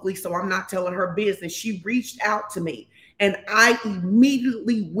publicly, so I'm not telling her business. She reached out to me, and I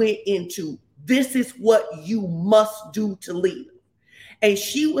immediately went into, this is what you must do to live. And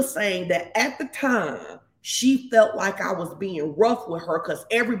she was saying that at the time, she felt like I was being rough with her because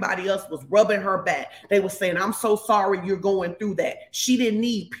everybody else was rubbing her back. They were saying, I'm so sorry you're going through that. She didn't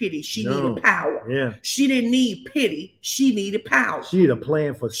need pity. She needed power. Yeah. She didn't need pity. She needed power. She needed a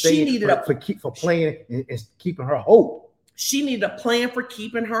plan for staying, for playing and keeping her hope. She needed a plan for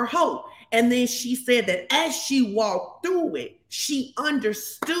keeping her hope. And then she said that as she walked through it, she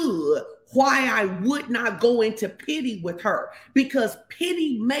understood why I would not go into pity with her, because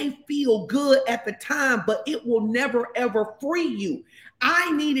pity may feel good at the time, but it will never, ever free you.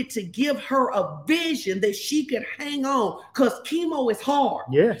 I needed to give her a vision that she could hang on, because chemo is hard.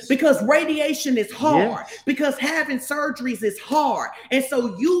 Yes. Because radiation is hard. Yes. Because having surgeries is hard. And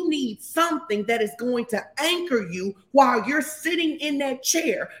so you need something that is going to anchor you while you're sitting in that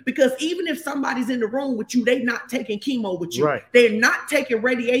chair. Because even if somebody's in the room with you, they're not taking chemo with you. Right. They're not taking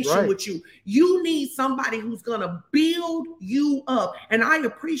radiation with you. You need somebody who's going to build you up. And I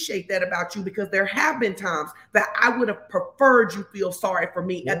appreciate that about you, because there have been times that I would have preferred you feel sorry sorry for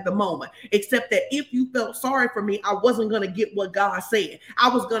me at the moment, except that if you felt sorry for me, I wasn't going to get what God said. I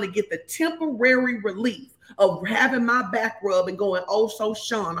was going to get the temporary relief of having my back rub and going, oh, so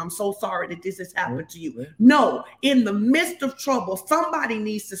Sean, I'm so sorry that this has happened to you. No, in the midst of trouble, somebody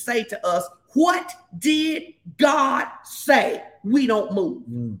needs to say to us, what did God say? We don't move.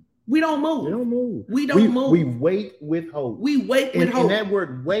 We don't move. We don't move. We don't move. We wait with hope. We wait with hope. And that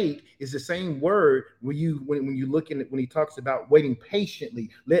word wait is the same word when you look in it, when he talks about waiting patiently.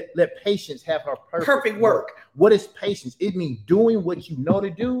 Let patience have her perfect work. What is patience? It means doing what you know to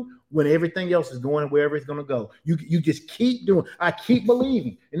do when everything else is going wherever it's going to go. You just keep doing. I keep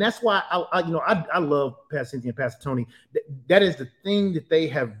believing, and that's why I love Pastor Cynthia and Pastor Tony. That is the thing that they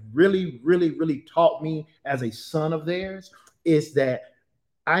have really, really, really taught me as a son of theirs, is that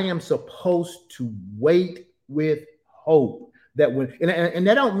I am supposed to wait with hope. That when and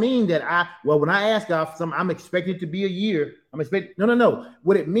that don't mean that when I ask God for something, I'm expecting it to be a year. No.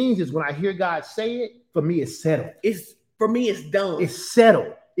 What it means is when I hear God say it, for me, it's settled. It's done. It's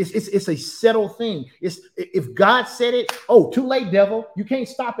settled. It's a settled thing. If God said it, too late, devil. You can't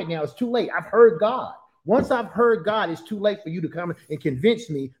stop it now. It's too late. I've heard God. Once I've heard God, it's too late for you to come and convince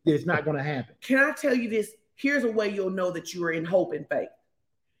me that it's not going to happen. Can I tell you this? Here's a way you'll know that you are in hope and faith.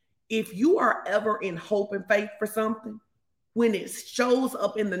 If you are ever in hope and faith for something, when it shows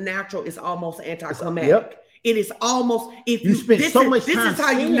up in the natural, it's almost anticlimactic. Yep. It is almost, if you spend so much time this is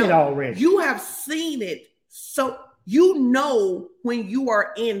how you know it already. You have seen it, so you know when you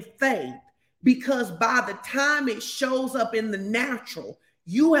are in faith, because by the time it shows up in the natural,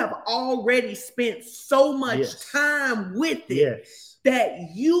 you have already spent so much time with it that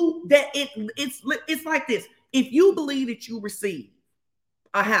it's like this. If you believe that you receive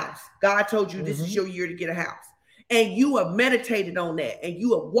a house, God told you this is your year to get a house, and you have meditated on that, and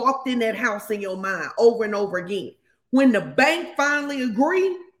you have walked in that house in your mind over and over again. When the bank finally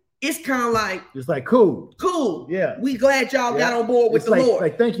agree, it's kind of like, it's like cool. Yeah, we glad y'all got on board with the Lord.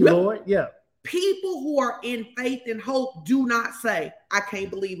 Like, thank you, Lord. Yeah. People who are in faith and hope do not say, I can't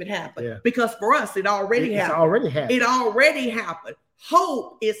believe it happened, because for us, it already happened. It already happened.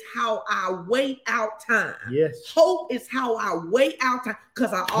 Hope is how I wait out time. Yes. Hope is how I wait out time,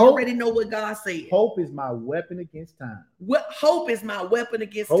 because I already know what God said. Hope is my weapon against time. Hope is my weapon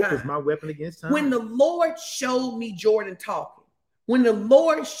against time. Hope is my weapon against time. When the Lord showed me Jordan talking, when the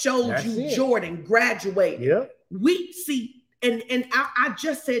Lord showed Jordan graduating, we see, and I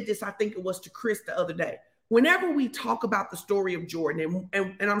just said this, I think it was to Chris the other day. Whenever we talk about the story of Jordan,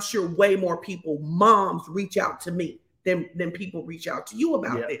 and I'm sure way more people, moms, reach out to me than people reach out to you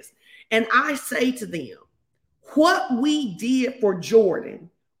about this. And I say to them, what we did for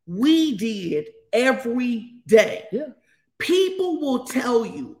Jordan, we did every day. Yeah. People will tell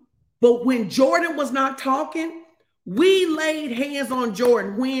you, but when Jordan was not talking, we laid hands on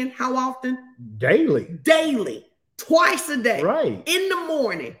Jordan. When? How often? Daily. Twice a day. Right. In the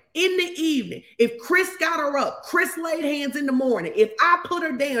morning, in the evening. If Chris got her up, Chris laid hands in the morning. If I put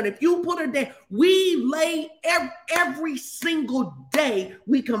her down, if you put her down, we laid every single day.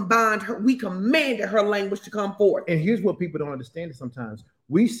 We combined her, we commanded her language to come forth. And here's what people don't understand sometimes.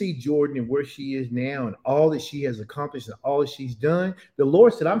 We see Jordan and where she is now and all that she has accomplished and all that she's done. The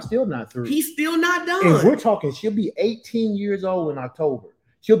Lord said, I'm still not through. He's still not done. And we're talking, she'll be 18 years old in October.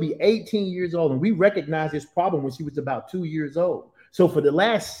 She'll be 18 years old. And we recognized this problem when she was about 2 years old. So for the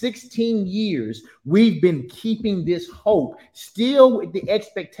last 16 years, we've been keeping this hope, still with the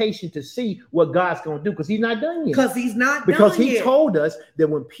expectation to see what God's going to do, because he's not done yet. Because he told us that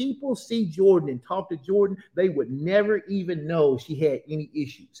when people see Jordan and talk to Jordan, they would never even know she had any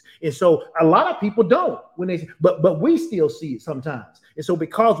issues. And so a lot of people don't, but we still see it sometimes. And so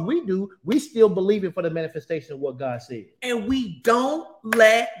because we do, we still believe it for the manifestation of what God said. And we don't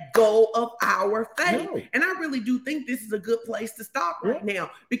let go of our faith. No. And I really do think this is a good place to stop right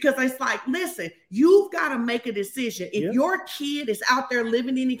now, because it's like, listen, you've got to make a decision. If your kid is out there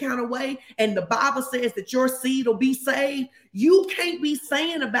living any kind of way, and the Bible says that your seed will be saved, you can't be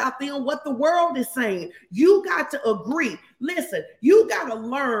saying about them what the world is saying. You got to agree. Listen, you got to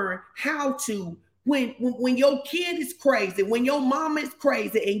learn how to, when your kid is crazy, when your mama is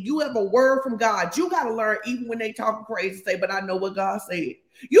crazy, and you have a word from God, you got to learn, even when they talking crazy, say, but I know what God said.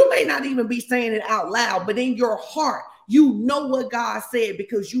 You may not even be saying it out loud, but in your heart, you know what God said,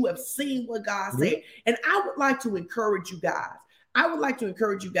 because you have seen what God said. And I would like to encourage you guys.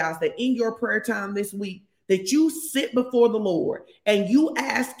 That in your prayer time this week, that you sit before the Lord and you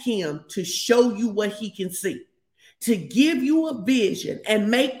ask him to show you what he can see, to give you a vision and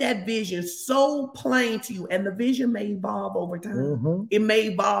make that vision so plain to you. And the vision may evolve over time. Mm-hmm. It may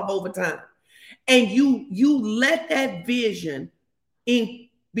evolve over time. And you let that vision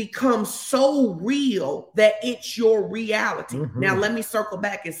becomes so real that it's your reality. Now, let me circle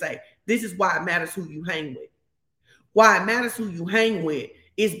back and say, this is why it matters who you hang with. Why it matters who you hang with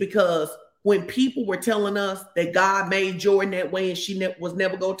is because when people were telling us that God made Jordan that way and she was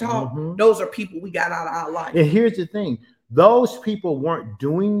never going to talk, those are people we got out of our life. And here's the thing. Those people weren't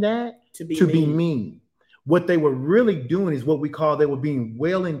doing that to be mean. What they were really doing is what we call, they were being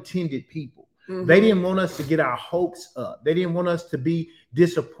well-intended people. They didn't want us to get our hopes up. They didn't want us to be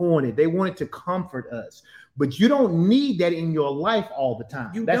disappointed. They wanted to comfort us. But you don't need that in your life all the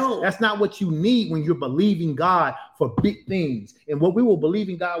time. That's not what you need when you're believing God for big things. And what we were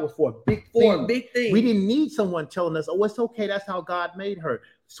believing God was for a big thing. We didn't need someone telling us, oh, it's okay. That's how God made her.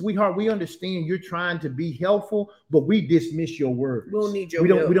 Sweetheart, we understand you're trying to be helpful, but we dismiss your words. We don't need your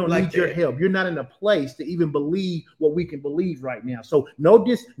help. We don't need your help. You're not in a place to even believe what we can believe right now. So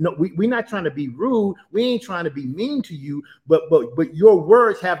we're not trying to be rude. We ain't trying to be mean to you, but your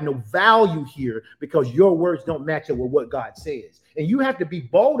words have no value here because your words don't match up with what God says. And you have to be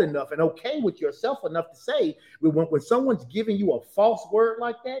bold enough and okay with yourself enough to say when someone's giving you a false word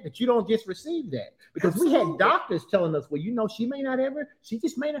like that you don't just receive that. Because we had doctors telling us, well, she may not ever, she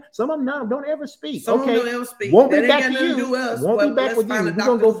just may not, some of them don't ever speak. Some don't ever speak. Won't be back to you. Won't be back with you. We're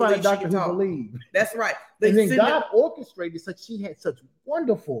going to go find a doctor who believes. That's right. And then God orchestrated she had such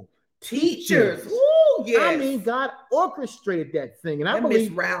wonderful teachers. Ooh, yes. I mean, God orchestrated that thing. And I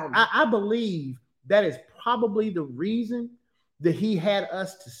believe that is probably the reason that he had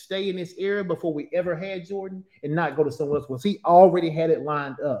us to stay in this area before we ever had Jordan and not go to somewhere else once he already had it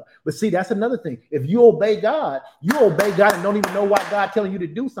lined up. But see, that's another thing. If you obey God and don't even know why God telling you to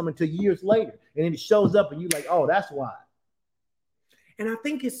do something until years later. And then it shows up and you're like, oh, that's why. And I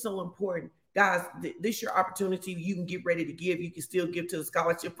think it's so important. Guys, this is your opportunity. You can get ready to give. You can still give to the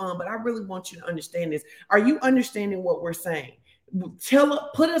scholarship fund. But I really want you to understand this. Are you understanding what we're saying? Tell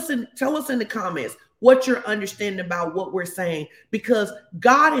us in the comments what you're understanding about what we're saying, because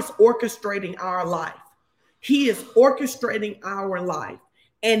God is orchestrating our life. He is orchestrating our life.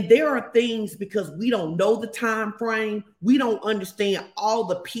 And there are things, because we don't know the time frame, we don't understand all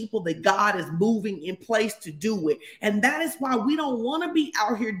the people that God is moving in place to do it. And that is why we don't want to be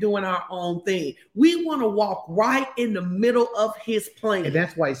out here doing our own thing. We want to walk right in the middle of his plan. And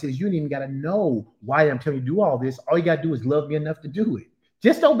that's why he says, you ain't even got to know why I'm telling you to do all this. All you got to do is love me enough to do it.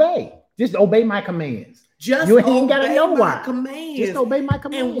 Just obey. Just obey my commands. You ain't got to know why. Commands. Just obey my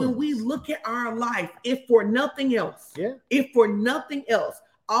commands. And when we look at our life, if for nothing else,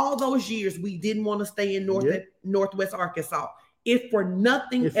 all those years we didn't want to stay in Northwest Arkansas. If for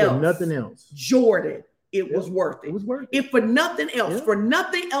nothing else, Jordan, it was worth it. It was worth it. If for nothing else,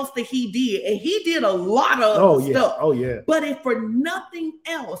 that he did, and he did a lot of stuff. Oh yeah. But if for nothing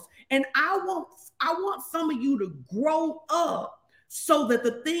else, and I want some of you to grow up so that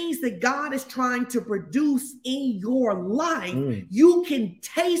the things that God is trying to produce in your life, you can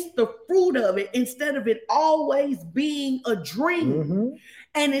taste the fruit of it instead of it always being a dream.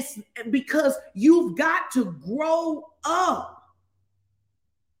 And it's because you've got to grow up.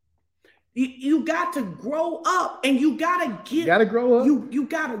 You got to grow up, and you got to grow up. You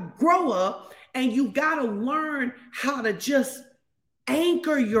got to grow up, and you got to learn how to just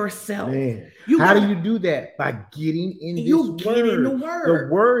anchor yourself. Man, how do you do that? By getting in this word. In the word.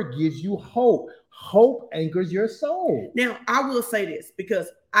 The word gives you hope. Hope anchors your soul. Now, I will say this, because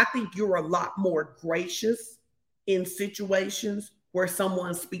I think you're a lot more gracious in situations where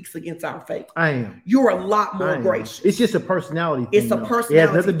someone speaks against our faith. I am. You're a lot more gracious. It's just a personality thing. It's a personality. It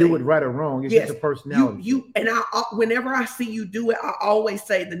has nothing to do with right or wrong. It's just a personality. Whenever I see you do it, I always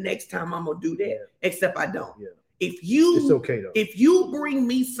say the next time I'm gonna do that. Except I don't. Yeah. It's okay though. If you bring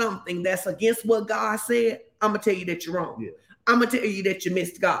me something that's against what God said, I'm gonna tell you that you're wrong. Yeah. I'm gonna tell you that you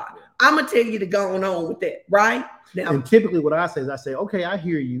missed God. I'm gonna tell you to go on with that, right? Now, and typically what I say is okay, I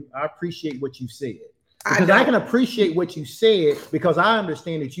hear you. I appreciate what you said. Because I can appreciate what you said, because I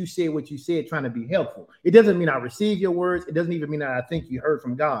understand that you said what you said trying to be helpful. It doesn't mean I receive your words. It doesn't even mean that I think you heard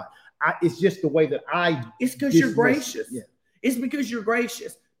from God. It's just the way that It's because you're gracious. Yeah. It's because you're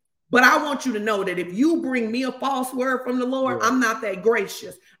gracious. But I want you to know that if you bring me a false word from the Lord, I'm not that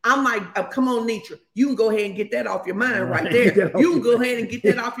gracious. I'm like, come on, Nitra, you can go ahead and get that off your mind right there. You can go ahead and get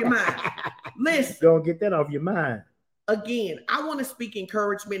that off your mind. Listen. Go get that off your mind. Again, I want to speak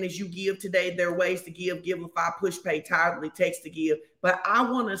encouragement as you give today. There are ways to give, Givelify, push pay, tithely, text to give. But I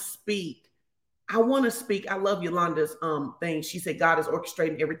want to speak. I love Yolanda's thing. She said, God is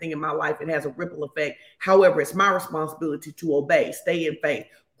orchestrating everything in my life. It has a ripple effect. However, it's my responsibility to obey, stay in faith,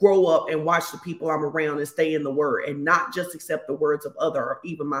 grow up and watch the people I'm around and stay in the word and not just accept the words of other or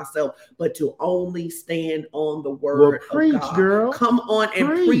even myself, but to only stand on the word preach, of God. Girl. Come on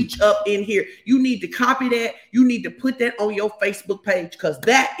and preach up in here. You need to copy that. You need to put that on your Facebook page because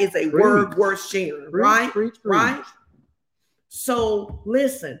that is a word worth sharing, right? Right? So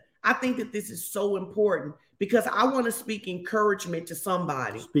listen, I think that this is so important because I want to speak encouragement to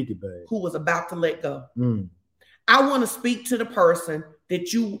somebody who was about to let go. I want to speak to the person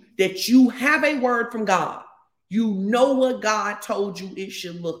that you have a word from God. You know what God told you it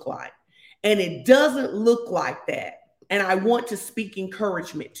should look like. And it doesn't look like that. And I want to speak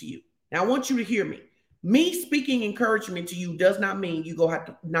encouragement to you. Now I want you to hear me. Me speaking encouragement to you does not mean you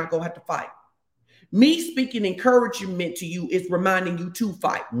not gonna have to fight. Me speaking encouragement to you is reminding you to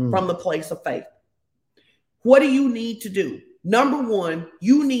fight from the place of faith. What do you need to do? Number one,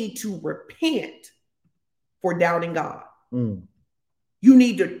 you need to repent for doubting God. You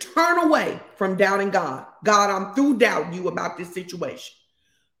need to turn away from doubting God. God, I'm through doubting you about this situation.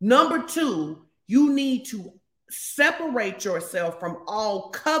 Number two, you need to separate yourself from all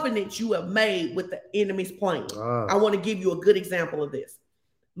covenants you have made with the enemy's plan. I want to give you a good example of this.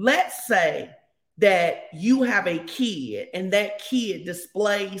 Let's say that you have a kid and that kid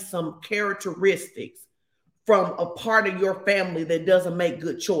displays some characteristics from a part of your family that doesn't make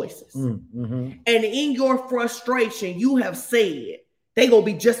good choices. And in your frustration, you have said, they gonna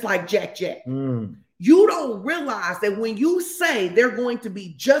be just like Jack. You don't realize that when you say they're going to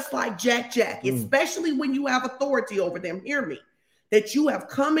be just like Jack, especially when you have authority over them, hear me, that you have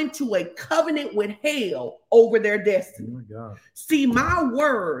come into a covenant with hell over their destiny. Oh my God. See, my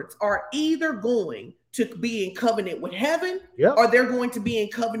words are either going to be in covenant with heaven or they're going to be in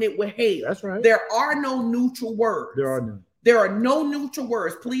covenant with hell. That's right. There are no neutral words. There are none. There are no neutral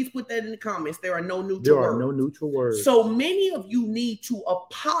words. Please put that in the comments. There are no neutral words. There are no neutral words. So many of you need to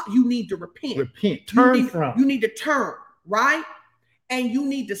you need to repent. You need to turn, right? And you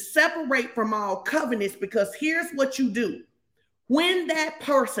need to separate from all covenants because here's what you do. When that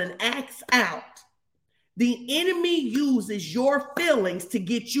person acts out, the enemy uses your feelings to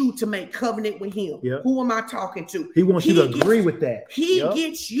get you to make covenant with him. Who am I talking to? He wants you to agree with that. He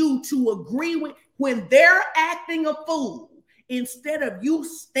gets you to agree with when they're acting a fool. Instead of you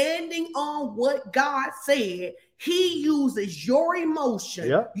standing on what God said, he uses your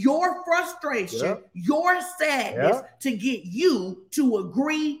emotion, your frustration, your sadness to get you to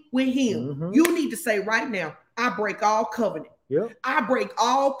agree with him. You need to say right now, I break all covenant. I break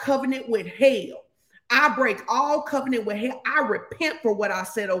all covenant with hell. I break all covenant with hell. I repent for what I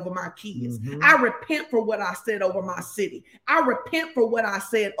said over my kids. I repent for what I said over my city. I repent for what I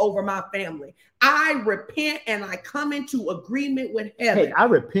said over my family. I repent and I come into agreement with heaven. Hey, I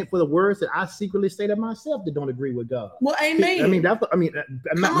repent for the words that I secretly say to myself that don't agree with God. Well, amen. I mean,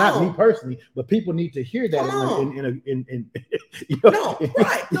 not me personally, but people need to hear that. No,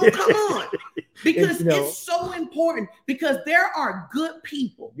 right. No, come on. Because it's so important because there are good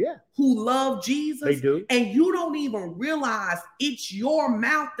people who love Jesus. They do. And you don't even realize it's your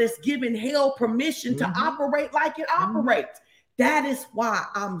mouth that's giving hell permission to operate like it operates. That is why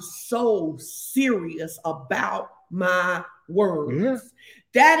I'm so serious about my words.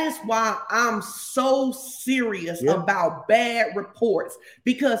 That is why I'm so serious about bad reports.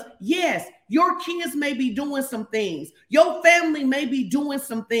 Because yes, your kids may be doing some things. Your family may be doing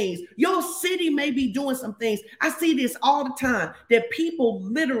some things. Your city may be doing some things. I see this all the time that people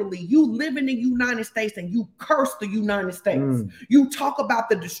literally, you live in the United States and you curse the United States. You talk about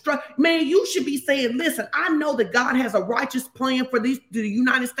the destruction. Man, you should be saying, listen, I know that God has a righteous plan for the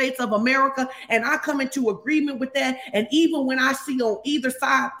United States of America, and I come into agreement with that. And even when I see on either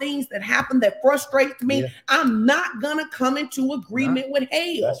side things that happen that frustrate me, I'm not going to come into agreement with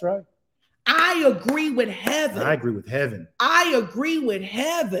hell. That's right. I agree with heaven. I agree with heaven. I agree with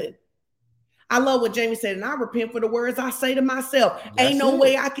heaven. I love what Jamie said, and I repent for the words I say to myself. Ain't no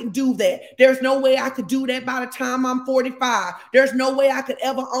way I can do that. There's no way I could do that by the time I'm 45. There's no way I could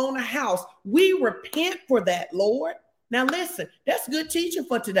ever own a house. We repent for that, Lord. Now listen, that's good teaching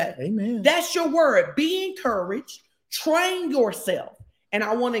for today. Amen. That's your word. Be encouraged. Train yourself. And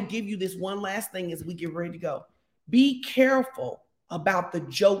I want to give you this one last thing as we get ready to go. Be careful about the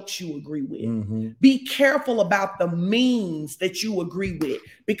jokes you agree with. Be careful about the memes that you agree with,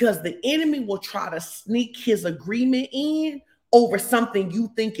 because the enemy will try to sneak his agreement in over something you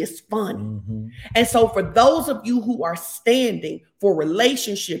think is funny. And so for those of you who are standing for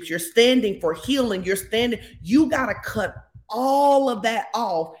relationships, you're standing for healing, you got to cut all of that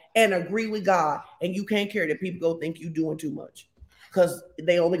off and agree with God. And you can't care that people go think you're doing too much. because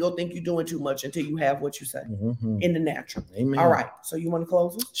they only go think you're doing too much until you have what you say in the natural. Amen. All right. So you want to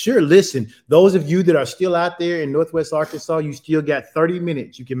close it? Sure. Listen, those of you that are still out there in Northwest Arkansas, you still got 30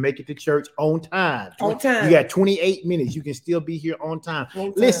 minutes. You can make it to church on time. On time. You got 28 minutes. You can still be here on time.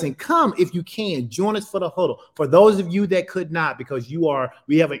 Listen, come if you can. Join us for the huddle. For those of you that could not, because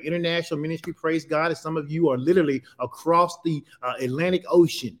we have an international ministry, praise God, and some of you are literally across the Atlantic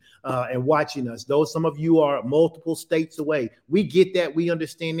Ocean and watching us. Some of you are multiple states away. We get that. We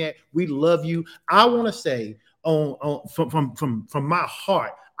understand that. We love you. I want to say from my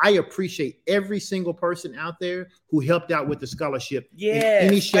heart, I appreciate every single person out there who helped out with the scholarship in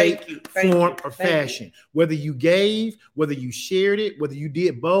any shape, form, or fashion. Whether you gave, whether you shared it, whether you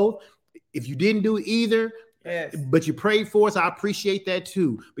did both. If you didn't do either, but you prayed for us, I appreciate that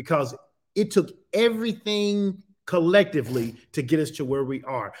too, because it took everything collectively to get us to where we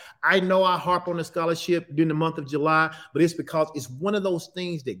are. I know I harp on the scholarship during the month of July, but it's because it's one of those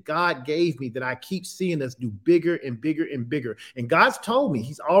things that God gave me that I keep seeing us do bigger and bigger and bigger. And God's told me,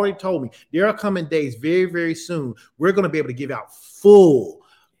 he's already told me, there are coming days very, very soon. We're going to be able to give out full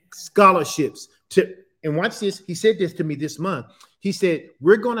scholarships and watch this. He said this to me this month. He said,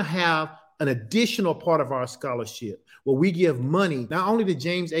 we're going to have an additional part of our scholarship where we give money, not only the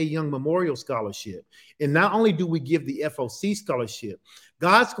James A. Young Memorial Scholarship, and not only do we give the FOC scholarship,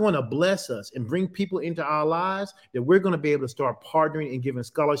 God's going to bless us and bring people into our lives that we're going to be able to start partnering and giving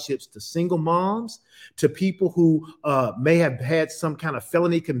scholarships to single moms, to people who may have had some kind of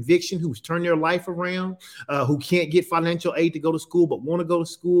felony conviction, who's turned their life around, who can't get financial aid to go to school but want to go to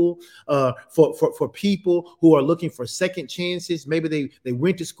school, for people who are looking for second chances. Maybe they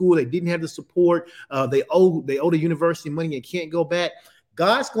went to school, they didn't have the support, they owe the university money and can't go back.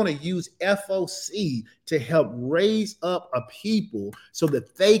 God's going to use FOC to help raise up a people so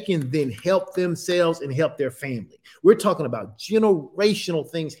that they can then help themselves and help their family. We're talking about generational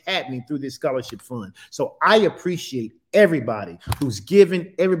things happening through this scholarship fund. So I appreciate everybody who's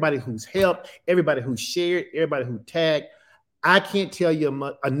given, everybody who's helped, everybody who's shared, everybody who tagged. I can't tell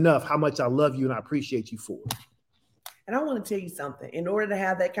you enough how much I love you and I appreciate you for it. And I want to tell you something. In order to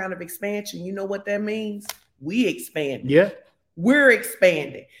have that kind of expansion, you know what that means? We expand. Yeah. We're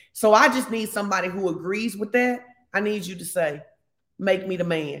expanding. So I just need somebody who agrees with that. I need you to say, make me the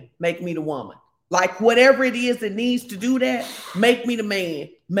man, make me the woman. Like whatever it is that needs to do that, make me the man,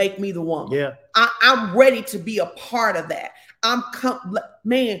 make me the woman. Yeah. I'm ready to be a part of that.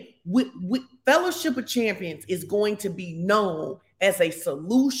 Fellowship of Champions is going to be known as a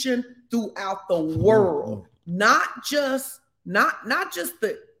solution throughout the world, not just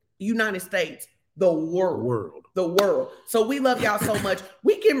the United States, the world. The world. So we love y'all so much.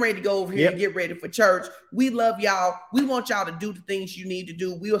 We getting ready to go over here and get ready for church. We love y'all. We want y'all to do the things you need to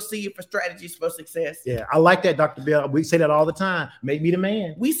do. We'll see you for strategies for success. Yeah, I like that, Dr. Bell. We say that all the time. Make me the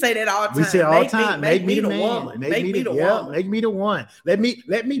man. We say that all the time. We say it all the time. Make me the woman. Make me the woman. Make me the one. Let me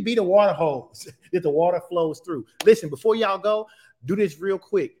be the water hose that the water flows through. Listen, before y'all go, do this real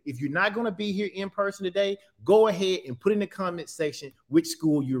quick. If you're not going to be here in person today, go ahead and put in the comment section which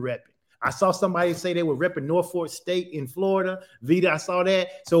school you're repping. I saw somebody say they were repping Norfolk State in Florida. Vita, I saw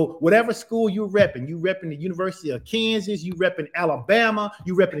that. So whatever school you're repping the University of Kansas, you repping Alabama,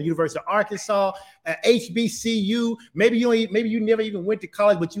 you repping the University of Arkansas, HBCU. Maybe you never even went to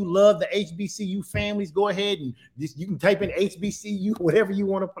college, but you love the HBCU families. Go ahead and you can type in HBCU, whatever you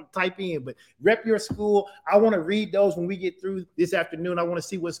want to type in, but rep your school. I want to read those when we get through this afternoon. I want to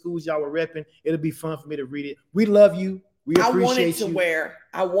see what schools y'all were repping. It'll be fun for me to read it. We love you. We appreciate you.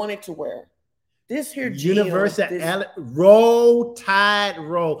 I wanted to wear this here University Roll Tide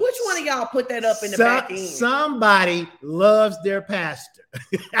Roll. Which one of y'all put that up in the back end? Somebody loves their pastor.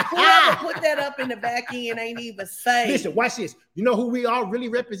 Whoever put that up in the back end ain't even say. Listen, watch this. You know who we are really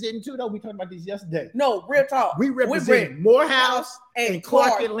representing too, though? We talked about this yesterday. No, real talk. We represent Morehouse and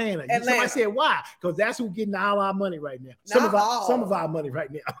Clark Atlanta. Somebody said why? Because that's who's getting all our money right now. Some of our money right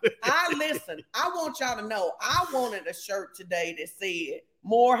now. I want y'all to know. I wanted a shirt today that said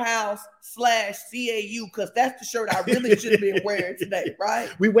Morehouse/CAU, because that's the shirt I really should have been wearing today, right?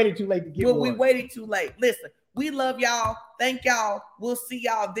 We waited too late to get one. We waited too late. Listen, we love y'all. Thank y'all. We'll see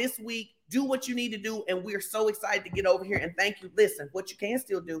y'all this week. Do what you need to do, and we're so excited to get over here. And thank you. Listen, what you can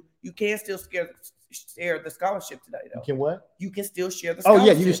still do, you can still share the scholarship today, though. You can what? You can still share the scholarship. Oh,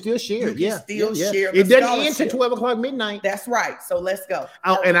 yeah, you can still share it. You can still share the It doesn't end until 12 o'clock midnight. That's right. So let's go.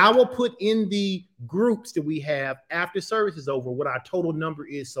 And I will put in the groups that we have after service is over what our total number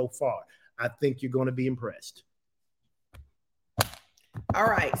is so far. I think you're going to be impressed. All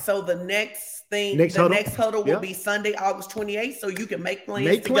right. So the next huddle will be Sunday, August 28th. So you can make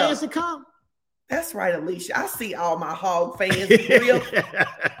plans to come. That's right, Alicia. I see all my hog fans. Real.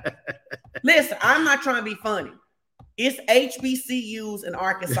 Listen, I'm not trying to be funny. It's HBCUs in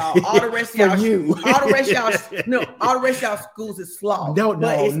Arkansas. All the rest of y'all, all the rest of y'all schools is slaw. No,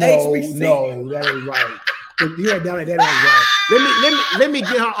 that ain't right. You ain't done it. That ain't right. Let me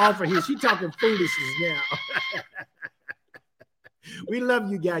get her off of here. She talking foolishness now. We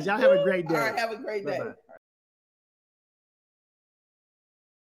love you guys. Y'all have a great day. All right, have a great day. Bye-bye.